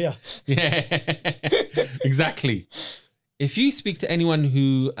 this stuff, yeah. Yeah, exactly. If you speak to anyone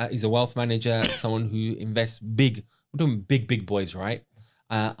who is a wealth manager, someone who invests big, we're talking big boys, right?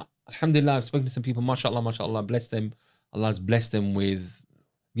 Alhamdulillah, I've spoken to some people, mashallah, bless them. Allah's blessed them with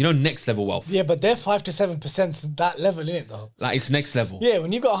next level wealth. Yeah, but their 5 to 7% that level, in it though. Like it's next level. Yeah,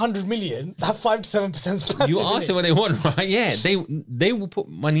 when you got 100 million, that 5 to 7% is massive. You ask them what they want, right? Yeah, they will put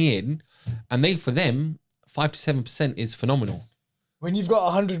money in, and for them 5 to 7% is phenomenal. When you've got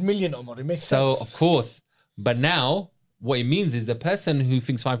 100 million, Omar, it makes So sense. of course, but now what it means is the person who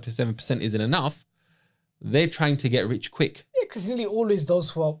thinks 5 to 7% isn't enough, they're trying to get rich quick. Yeah, because nearly always those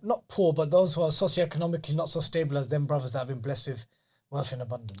who are not poor, but those who are socioeconomically not so stable as them brothers that have been blessed with wealth in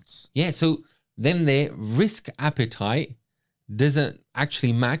abundance. Yeah, so then their risk appetite doesn't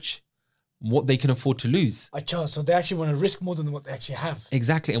actually match what they can afford to lose. So they actually want to risk more than what they actually have.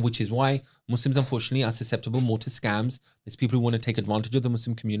 Exactly, and which is why Muslims, unfortunately, are susceptible more to scams. There's people who want to take advantage of the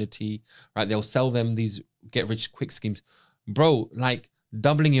Muslim community, right? They'll sell them these get-rich-quick schemes. Bro, like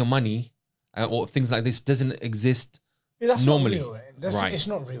doubling your money or things like this doesn't exist That's normally. not real. Right. It's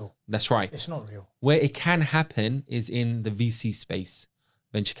not real. That's right. It's not real. Where it can happen is in the VC space,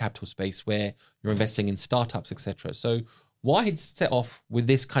 venture capital space, where you're investing in startups, etc. So Wahid set off with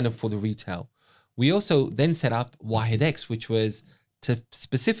this kind of for the retail. We also then set up Wahid X, which was to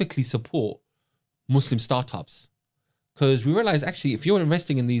specifically support Muslim startups. Because we realized actually, if you're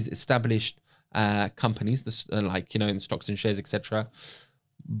investing in these established companies, like, in stocks and shares, etc.,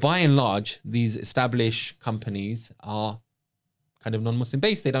 by and large, these established companies are kind of non-Muslim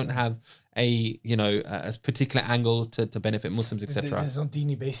based. They don't have a particular angle to benefit Muslims, etc. There's no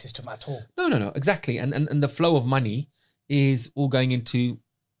dini basis to them at all. No, exactly. And the flow of money is all going into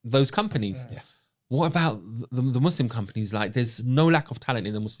those companies. Yeah. What about the Muslim companies? Like, there's no lack of talent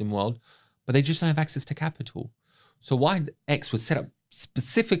in the Muslim world, but they just don't have access to capital. So Wahid X was set up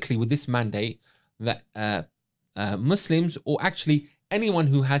specifically with this mandate that Muslims, or actually anyone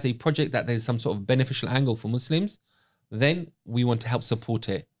who has a project that there's some sort of beneficial angle for Muslims, then we want to help support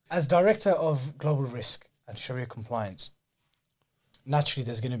it. As director of global risk and Sharia compliance, naturally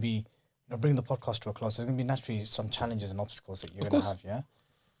there's going to be, bring the podcast to a close, there's going to be naturally some challenges and obstacles that you're going to have, yeah?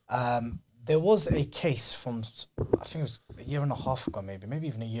 There was a case from, I think it was a year and a half ago, maybe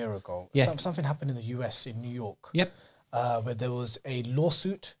even a year ago. Yeah. Something happened in the US, in New York. Yep. Where there was a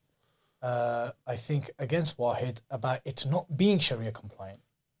lawsuit, I think, against Wahid about it not being Sharia compliant.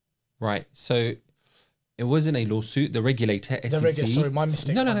 Right. So it wasn't a lawsuit. The regulator, SEC. Sorry, my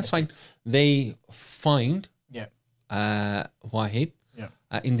mistake. No, that's fine. They fined Yeah. Wahid Yeah.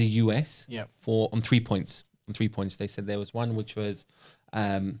 In the US Yeah. on 3 points. On 3 points. They said there was one which was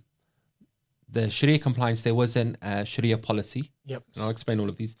the Sharia compliance. There wasn't a Sharia policy. Yep. And I'll explain all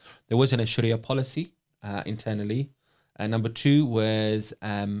of these. There wasn't a Sharia policy internally. Number 2 was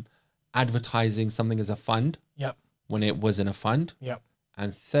advertising something as a fund Yep. when it wasn't a fund. Yep.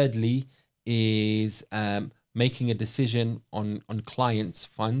 And thirdly is making a decision on clients'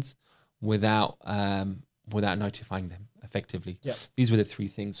 funds without notifying them effectively. Yep. These were the 3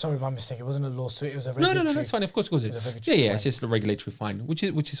 things. Sorry, my mistake. It wasn't a lawsuit. It was a No, regulatory. that's fine. Of course it was. It was a Yeah, regulatory it's fine. just a regulatory fine, which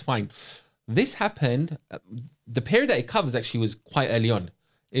is fine. This happened. The period that it covers actually was quite early on.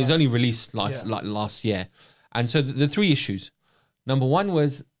 It was only released last year, and so the 3 issues. Number 1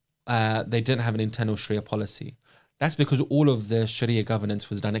 was they didn't have an internal Sharia policy. That's because all of the Sharia governance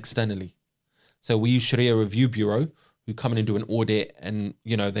was done externally. So we use Sharia Review Bureau, who come in and do an audit, and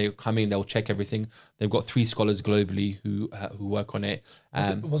they come in, they'll check everything. They've got 3 scholars globally who work on it.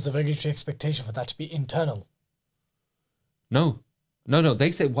 Was the regulatory expectation for that to be internal? No.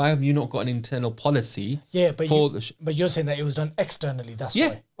 They said, why have you not got an internal policy? Yeah, but for but you're saying that it was done externally. That's Yeah,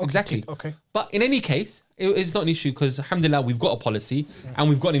 why. Okay, exactly. Okay. But in any case, it's not an issue because, alhamdulillah, we've got a policy and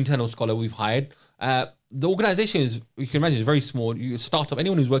we've got an internal scholar we've hired. The organization is, you can imagine, is very small. You startup,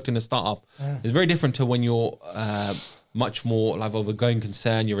 anyone who's worked in a startup is very different to when you're much more like of a going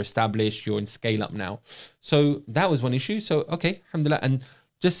concern, you're established, you're in scale up now. So that was one issue. So, okay, alhamdulillah. And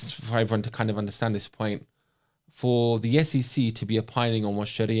just for everyone to kind of understand this point, for the SEC to be opining on what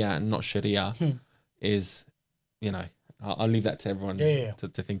Sharia and not Sharia is, I'll leave that to everyone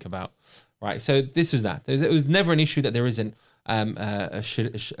to think about. Right. So this is that. It was never an issue that there isn't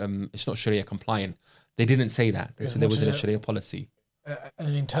it's not Sharia compliant. They didn't say that. They said there wasn't a Sharia policy.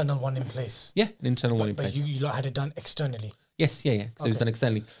 An internal one in place. Yeah, an internal one in But place. you lot had it done externally. Yes, yeah. Because it was done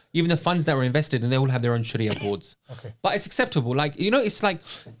externally. Even the funds that were invested in, they all have their own Sharia boards. Okay. But it's acceptable. Like, it's like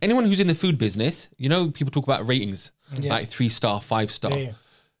anyone who's in the food business, people talk about ratings, like 3-star, 5-star. Yeah.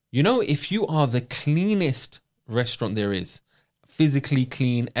 If you are the cleanest restaurant there is, physically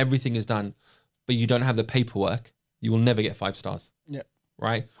clean, everything is done, but you don't have the paperwork, you will never get 5 stars. Yeah.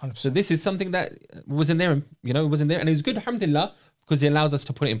 Right? 100%. So this is something that wasn't there, it wasn't there. And it was good, alhamdulillah, because it allows us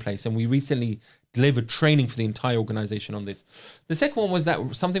to put it in place. And we recently delivered training for the entire organization on this. The second one was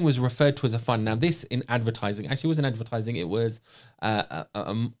that something was referred to as a fund. Now, this in advertising, actually wasn't advertising, it was a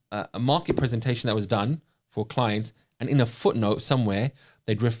market presentation that was done for clients. And in a footnote somewhere,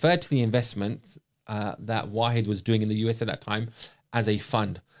 they'd referred to the investment that Wahid was doing in the US at that time as a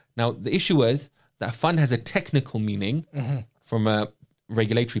fund. Now, the issue was that a fund has a technical meaning from a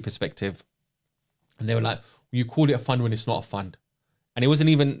regulatory perspective. And they were like, you call it a fund when it's not a fund. And it wasn't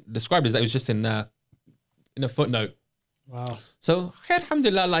even described as that. It was just in a footnote. Wow. So,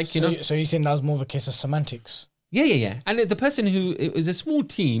 alhamdulillah, like, So you're saying that was more of a case of semantics? Yeah. And the person it was a small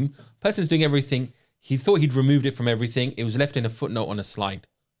team, person's doing everything. He thought he'd removed it from everything. It was left in a footnote on a slide,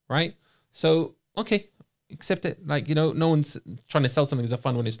 right? So, okay, accept it. Like, no one's trying to sell something as a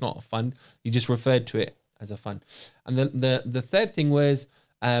fund when it's not a fund. You just referred to it as a fund. And the third thing was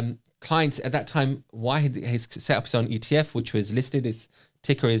clients at that time, Wahid has set up his own ETF, which was listed. Its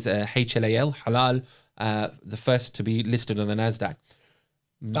ticker is HLAL, Halal, the first to be listed on the NASDAQ.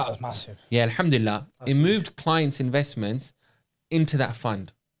 That was massive. Yeah, alhamdulillah. It moved clients' investments into that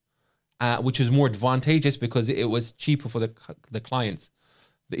fund, which was more advantageous because it was cheaper for the clients.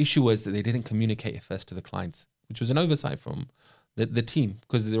 The issue was that they didn't communicate it first to the clients, which was an oversight from the team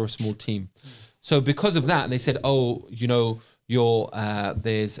because they were a small team. So because of that, they said,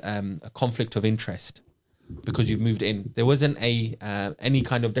 there's a conflict of interest because you've moved in. There wasn't any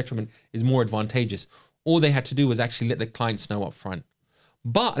kind of detriment. Is more advantageous. All they had to do was actually let the clients know up front.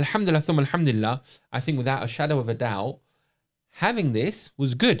 But alhamdulillah, I think without a shadow of a doubt, having this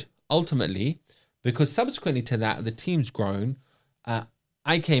was good ultimately, because subsequently to that, the team's grown.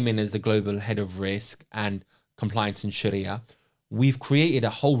 I came in as the global head of risk and compliance in Sharia. We've created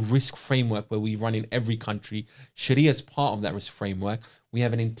a whole risk framework where we run in every country. Sharia is part of that risk framework. We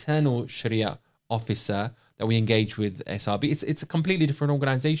have an internal Sharia officer that we engage with SRB. It's a completely different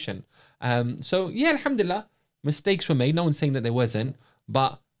organization. So yeah, alhamdulillah, mistakes were made. No one's saying that there wasn't,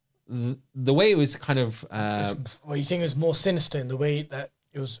 but the way it was kind of... Well, you think it was more sinister in the way that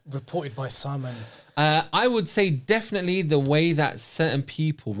it was reported by Suleman? I would say definitely the way that certain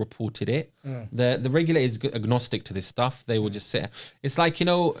people reported it. The regulator is agnostic to this stuff. They will just say, it's like,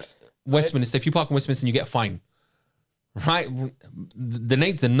 Westminster, if you park in Westminster and you get a fine, right?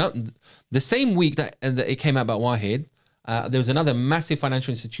 The same week that it came out about Wahid, there was another massive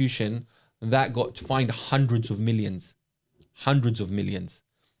financial institution that got fined hundreds of millions.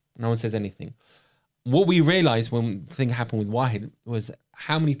 No one says anything. What we realized when the thing happened with Wahid was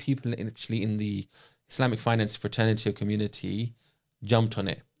how many people actually in the Islamic finance fraternity or community jumped on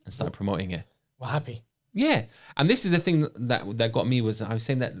it and started promoting it. We're happy. Yeah. And this is the thing that got me was I was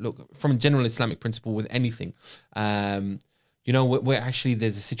saying that, look, from a general Islamic principle with anything, where actually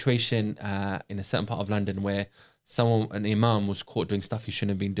there's a situation in a certain part of London where an imam was caught doing stuff he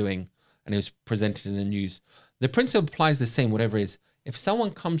shouldn't have been doing and it was presented in the news. The principle applies the same, whatever it is. If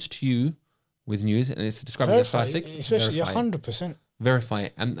someone comes to you with news and it's described as a classic, especially 100%. Verify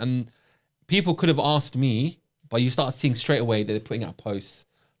it. And people could have asked me, but you start seeing straight away that they're putting out posts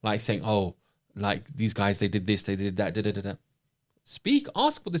like saying, oh, like these guys, they did this, they did that, Speak,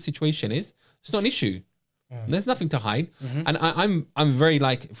 ask what the situation is. It's not an issue. There's nothing to hide. And I'm very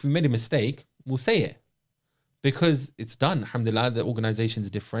like, if we made a mistake, we'll say it because it's done. Alhamdulillah, the organization's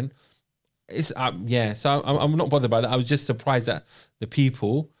different. It's so I'm not bothered by that. I was just surprised at the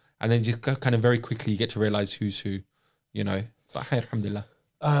people, and then just kind of very quickly you get to realize who's who, But hey, alhamdulillah.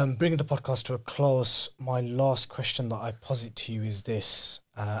 Bringing the podcast to a close, my last question that I posit to you is this,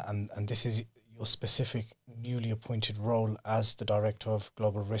 and this is your specific newly appointed role as the Director of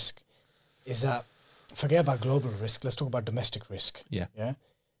Global Risk, is that, forget about global risk, let's talk about domestic risk. Yeah.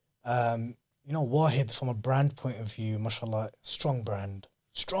 Wahid, from a brand point of view, mashallah, strong brand.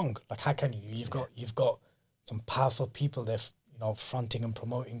 Strong. Like, how can you? You've got some powerful people there, fronting and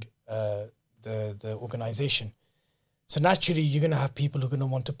promoting the organization. So naturally, you're going to have people who are going to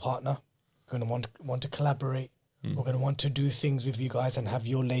want to partner, going to want to collaborate, who are going to want to do things with you guys and have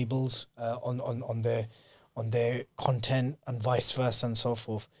your labels on their content and vice versa and so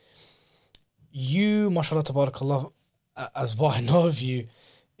forth. You, mashallah, tabarakallah, as what I know of you,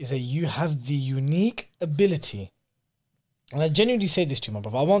 is that you have the unique ability, and I genuinely say this to you, my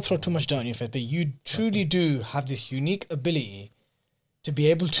brother, I won't throw too much down on your face, but you truly do have this unique ability to be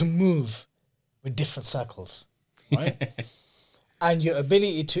able to move with different circles, right? And your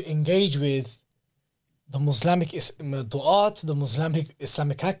ability to engage with the Muslimic du'at, the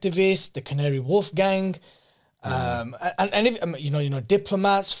Islamic activists, the Canary Wolf Gang, and if,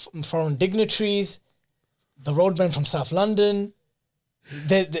 diplomats, foreign dignitaries, the roadmen from South London,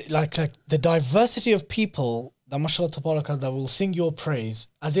 the diversity of people that mashallah tabarakallah that will sing your praise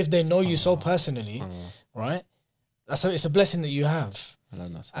as if they know you so personally, right? It's a blessing that you have,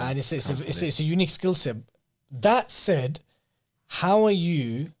 and it's a unique skill set. That said, how are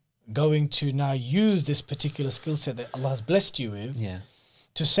you going to now use this particular skill set that Allah has blessed you with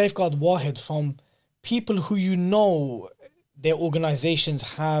to safeguard Wahid from people who you know their organizations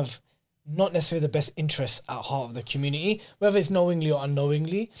have not necessarily the best interests at heart of the community, whether it's knowingly or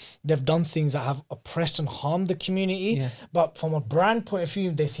unknowingly, they've done things that have oppressed and harmed the community. But from a brand point of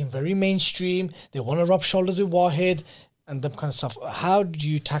view, they seem very mainstream. They want to rub shoulders with Wahid and that kind of stuff. How do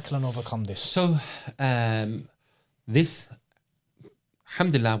you tackle and overcome this? So, this,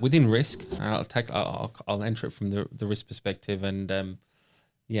 alhamdulillah, within risk, I'll enter it from the risk perspective. And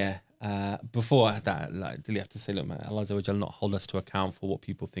before that, like, do you have to say, look, man, Allah Azza wa Jal not hold us to account for what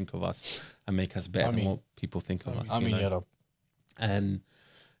people think of us and make us better than what people think of us.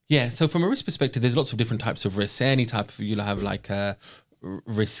 So from a risk perspective, there's lots of different types of risks. Any type of, you'll have like a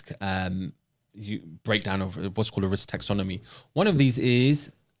risk you breakdown of what's called a risk taxonomy. One of these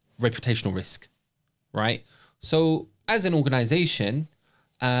is reputational risk, right? So as an organization,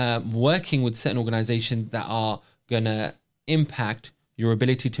 working with certain organizations that are going to impact your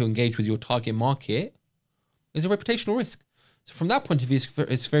ability to engage with your target market is a reputational risk. So from that point of view,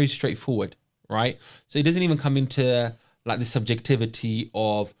 it's very straightforward, right? So it doesn't even come into like the subjectivity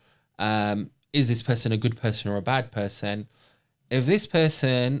of, is this person a good person or a bad person? If this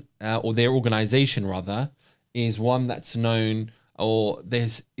person or their organization rather is one that's known, or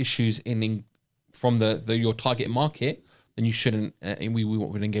there's issues from your target market, then you shouldn't, we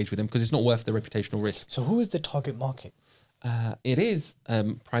would engage with them because it's not worth the reputational risk. So who is the target market? It is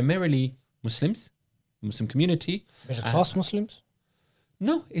primarily Muslim community. Middle class Muslims?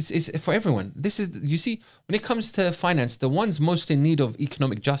 No, it's for everyone. This is, you see, when it comes to finance, the ones most in need of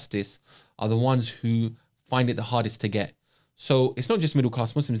economic justice are the ones who find it the hardest to get. So it's not just middle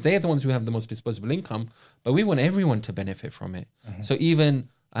class Muslims. They are the ones who have the most disposable income, but we want everyone to benefit from it. So even,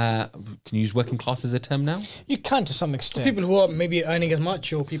 can you use working class as a term now? You can to some extent. People who are maybe earning as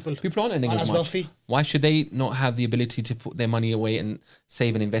much, or people aren't earning as much. wealthy. Why should they not have the ability to put their money away and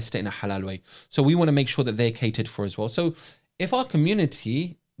save and invest it in a halal way? So we want to make sure that they're catered for as well. So if our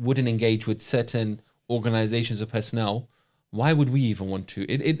community wouldn't engage with certain organizations or personnel, why would we even want to?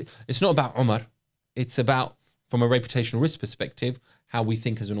 It's not about Umer. It's about, from a reputational risk perspective, how we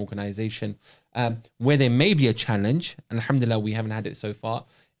think as an organization. Where there may be a challenge, and alhamdulillah we haven't had it so far,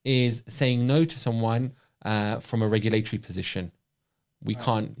 is saying no to someone from a regulatory position. We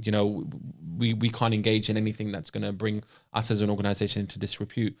can't, we can't engage in anything that's going to bring us as an organization into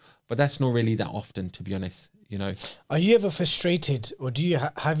disrepute. But that's not really that often, to be honest. Are you ever frustrated, or do you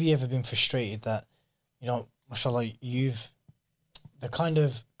have you ever been frustrated that, mashallah, the kind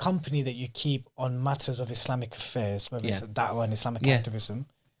of company that you keep on matters of Islamic affairs, whether it's da'wah and Islamic activism,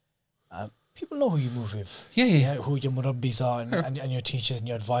 people know who you move with, who your murabbis are and your teachers and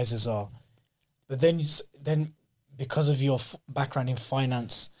your advisors are. But then because of your background in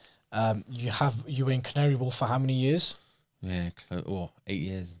finance, you were in Canary Wharf for how many years? 8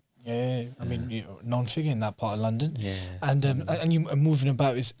 years. Yeah, I mean, known figure in that part of London. Yeah, and you are moving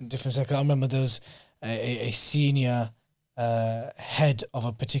about is different sectors. I remember there was a senior head of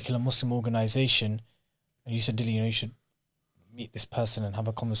a particular Muslim organization, and you said, Dilly, you should meet this person and have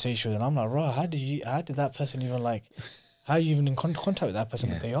a conversation with them. And I'm like, how did that person even how are you even in contact with that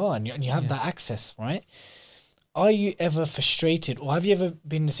person? But they are, and you have that access, right? Are you ever frustrated, or have you ever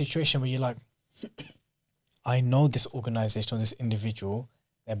been in a situation where you're like, I know this organization or this individual,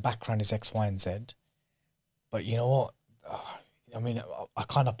 their background is X, Y, and Z, but you know what? I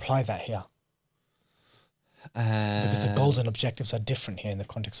can't apply that here. Because the goals and objectives are different here in the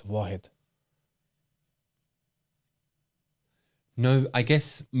context of Wahid. No, I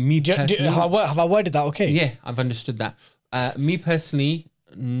guess me personally... have I worded that okay? Yeah, I've understood that. Me personally,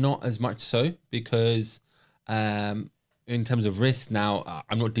 not as much so, because in terms of risk now,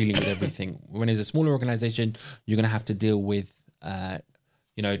 I'm not dealing with everything. When it's a smaller organization, you're going to have to deal with,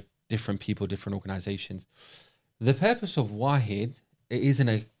 different people, different organizations. The purpose of Wahid, it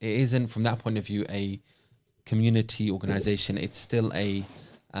isn't from that point of view a community organization. It's still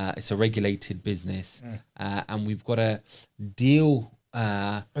it's a regulated business, and we've got to deal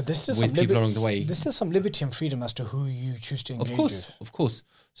but this is with people along the way. This is some liberty and freedom as to who you choose to engage with. Of course.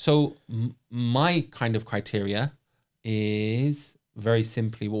 So my kind of criteria is very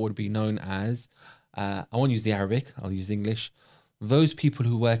simply what would be known as, I won't use the Arabic, I'll use English. Those people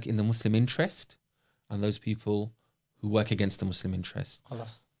who work in the Muslim interest and those people who work against the Muslim interest.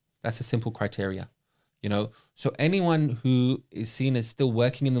 That's a simple criteria. So anyone who is seen as still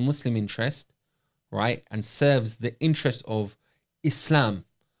working in the Muslim interest right, and serves the interest of Islam,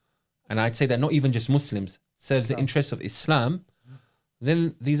 and I'd say that not even just Muslims, serves the interest of Islam,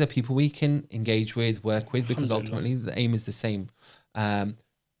 then these are people we can engage with, work with, because ultimately the aim is the same. And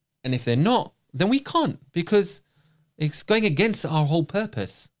if they're not, then we can't, because it's going against our whole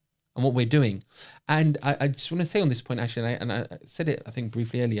purpose and what we're doing. And I just want to say on this point, actually, and I said it, I think,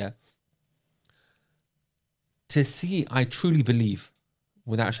 briefly earlier, I truly believe,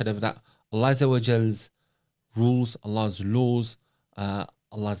 without a shadow of a doubt, Allah Azza wa Jal's rules, Allah's laws,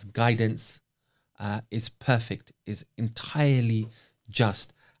 Allah's guidance is perfect, is entirely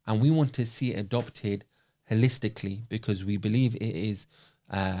just. And we want to see it adopted holistically, because we believe it is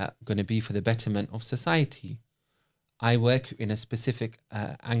going to be for the betterment of society. I work in a specific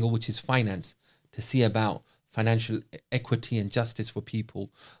angle, which is finance, to see about financial equity and justice for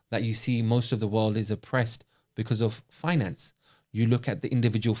people. That you see most of the world is oppressed because of finance. You look at the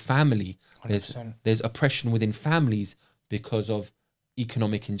individual family, there's oppression within families because of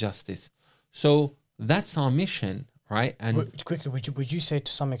economic injustice. So that's our mission, right? And quickly, would you say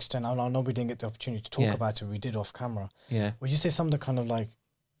to some extent, I know we didn't get the opportunity to talk about it, we did off camera. Yeah. Would you say some of the kind of like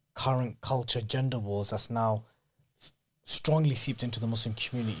current culture, gender wars that's now strongly seeped into the Muslim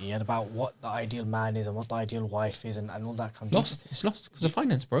community, and about what the ideal man is and what the ideal wife is and all that kind of stuff? It's lost because of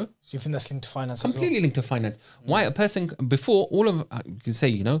finance, bro. So you think that's linked to finance? Completely linked to finance. Why a person before all of you can say,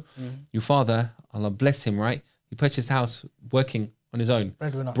 your father, Allah bless him, right? He purchased a house working on his own,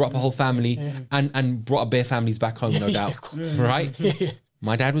 Breadwinner. brought up a whole family, and brought up bare families back home, no doubt, right?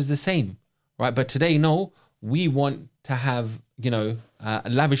 My dad was the same, right? But today, no, we want to have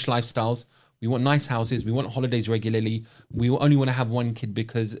lavish lifestyles. We want nice houses. We want holidays regularly. We only want to have one kid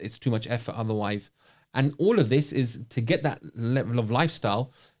because it's too much effort otherwise. And all of this is to get that level of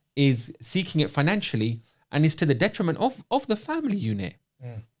lifestyle, is seeking it financially, and is to the detriment of the family unit.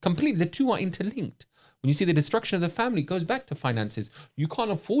 Completely, the two are interlinked. When you see the destruction of the family, it goes back to finances. You can't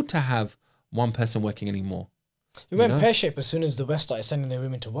afford to have one person working anymore. It went pear-shaped as soon as the West started sending their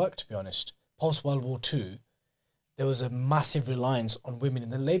women to work, to be honest. Post-World War II, there was a massive reliance on women in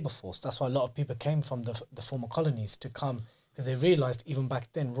the labour force. That's why a lot of people came from the former colonies to come, because they realised even back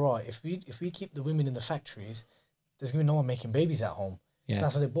then, right, if we keep the women in the factories, there's going to be no one making babies at home. Yeah. So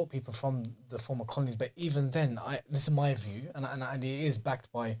that's why they brought people from the former colonies. But even then, this is my view, and it is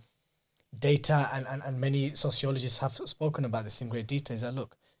backed by data, and many sociologists have spoken about this in great detail, is that,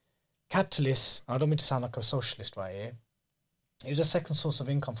 look, capitalists, I don't mean to sound like a socialist right here, is a second source of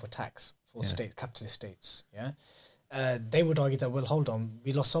income for tax for capitalist states, they would argue that, well, hold on,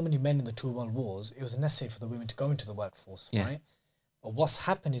 we lost so many men in the two world wars, it was necessary for the women to go into the workforce, right? But what's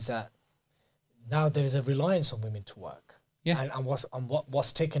happened is that now there is a reliance on women to work, and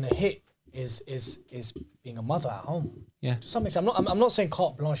what's taken a hit is being a mother at home. To some extent, I'm not saying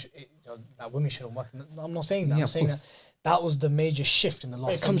carte blanche, that women shouldn't work. I'm not saying that. I'm saying that was the major shift in the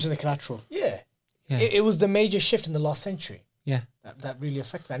last. It comes with the collateral. It was the major shift in the last century. That really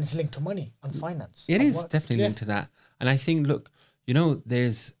affected that. And it's linked to money and finance. It is definitely linked to that. And I think, look,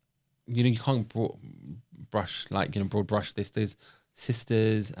 there's, you can't broad brush this. There's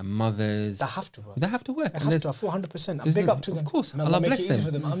sisters and mothers that have to work. They have to work. They have to, 400%. And big up to them. Of course. Allah bless them.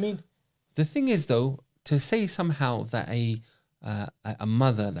 For them. I mean, the thing is, though, to say somehow that a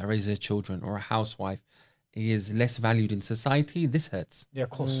mother that raises children or a housewife is less valued in society, this hurts. Yeah, of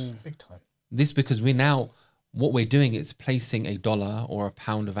course. Big time. This, because what we're doing is placing a dollar or a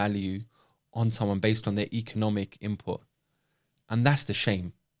pound of value on someone based on their economic input. And that's the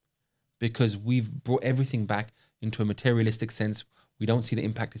shame, because we've brought everything back into a materialistic sense. We don't see the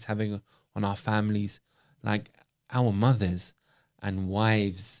impact it's having on our families. Like, our mothers and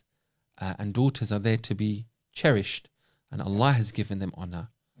wives and daughters are there to be cherished, and Allah has given them honor.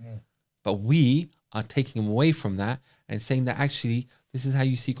 But we are taking them away from that and saying that actually this is how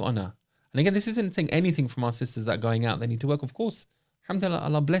you seek honor. And again, this isn't saying anything from our sisters that are going out. They need to work, of course. Alhamdulillah,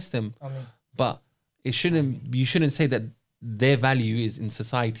 Allah bless them. Amen. But you shouldn't say that their value is in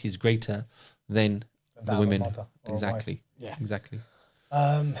society is greater than the women. Exactly. Yeah. Exactly.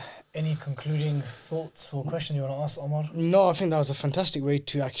 Any concluding thoughts or questions you want to ask, Omar? No, I think that was a fantastic way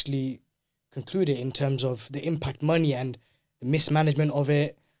to actually conclude it in terms of the impact money and the mismanagement of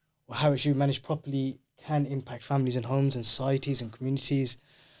it, or how it should be managed properly, can impact families and homes and societies and communities.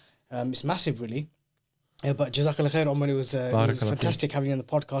 It's massive, really. But Jazakallah khair, Omar, it was fantastic having you on the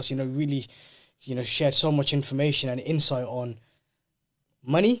podcast. Really, shared so much information and insight on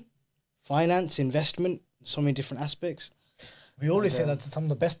money, finance, investment, so many different aspects. We always say that some of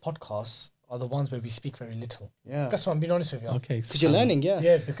the best podcasts are the ones where we speak very little. Yeah. That's what I'm being honest with you. Okay. Because you're learning,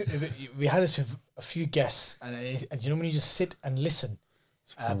 Yeah, because we had this with a few guests, and when you just sit and listen,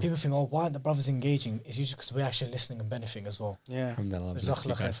 People think, oh, why aren't the brothers engaging? It's usually because we're actually listening and benefiting as well. Yeah. Alhamdulillah, So bless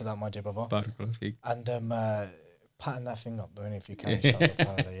you Jazakallah khair guys. for that, my dear brother. Barakallah feek. And pattern that thing up, doing it if you can, inshallah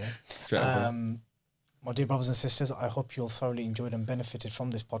ta'ala, yeah. Straight up. My dear brothers and sisters, I hope you'll thoroughly enjoyed and benefited from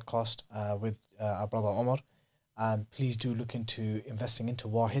this podcast with our brother Umer. Please do look into investing into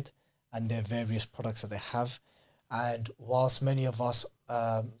Wahid and their various products that they have. And whilst many of us,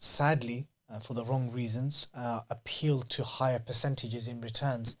 sadly, for the wrong reasons, appeal to higher percentages in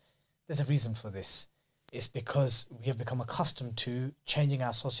returns, there's a reason for this. It's because we have become accustomed to changing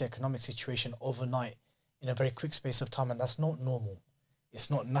our socioeconomic situation overnight in a very quick space of time, and that's not normal.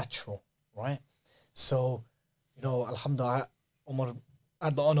 It's not natural, right? So, alhamdulillah, Umar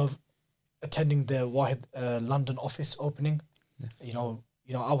had the honor of attending the Wahid London office opening. Yes.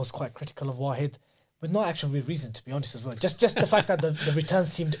 I was quite critical of Wahid, but not actually real reason, to be honest as well. Just the fact that the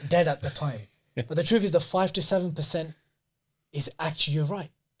returns seemed dead at the time. Yeah. But the truth is the 5 to 7% is actually, you're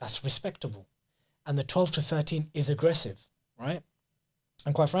right, that's respectable. And the 12 to 13 is aggressive, right?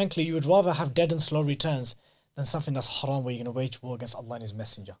 And quite frankly, you would rather have dead and slow returns than something that's haram where you're going to wage war against Allah and His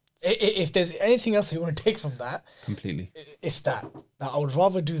Messenger. If there's anything else you want to take from that, completely, it's that I would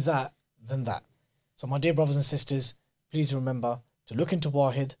rather do that than that. So my dear brothers and sisters, please remember to look into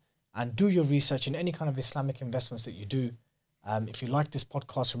Wahid and do your research in any kind of Islamic investments that you do. If you like this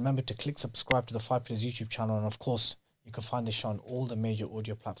podcast, remember to click subscribe to the 5 Pillars YouTube channel. And of course, you can find this show on all the major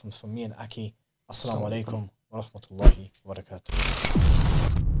audio platforms. From me and Aki, Assalamu alaikum wa rahmatullahi wa barakatuh.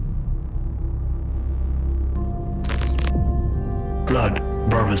 Blood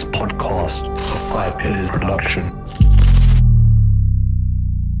Brothers Podcast, a 5 Pillars production.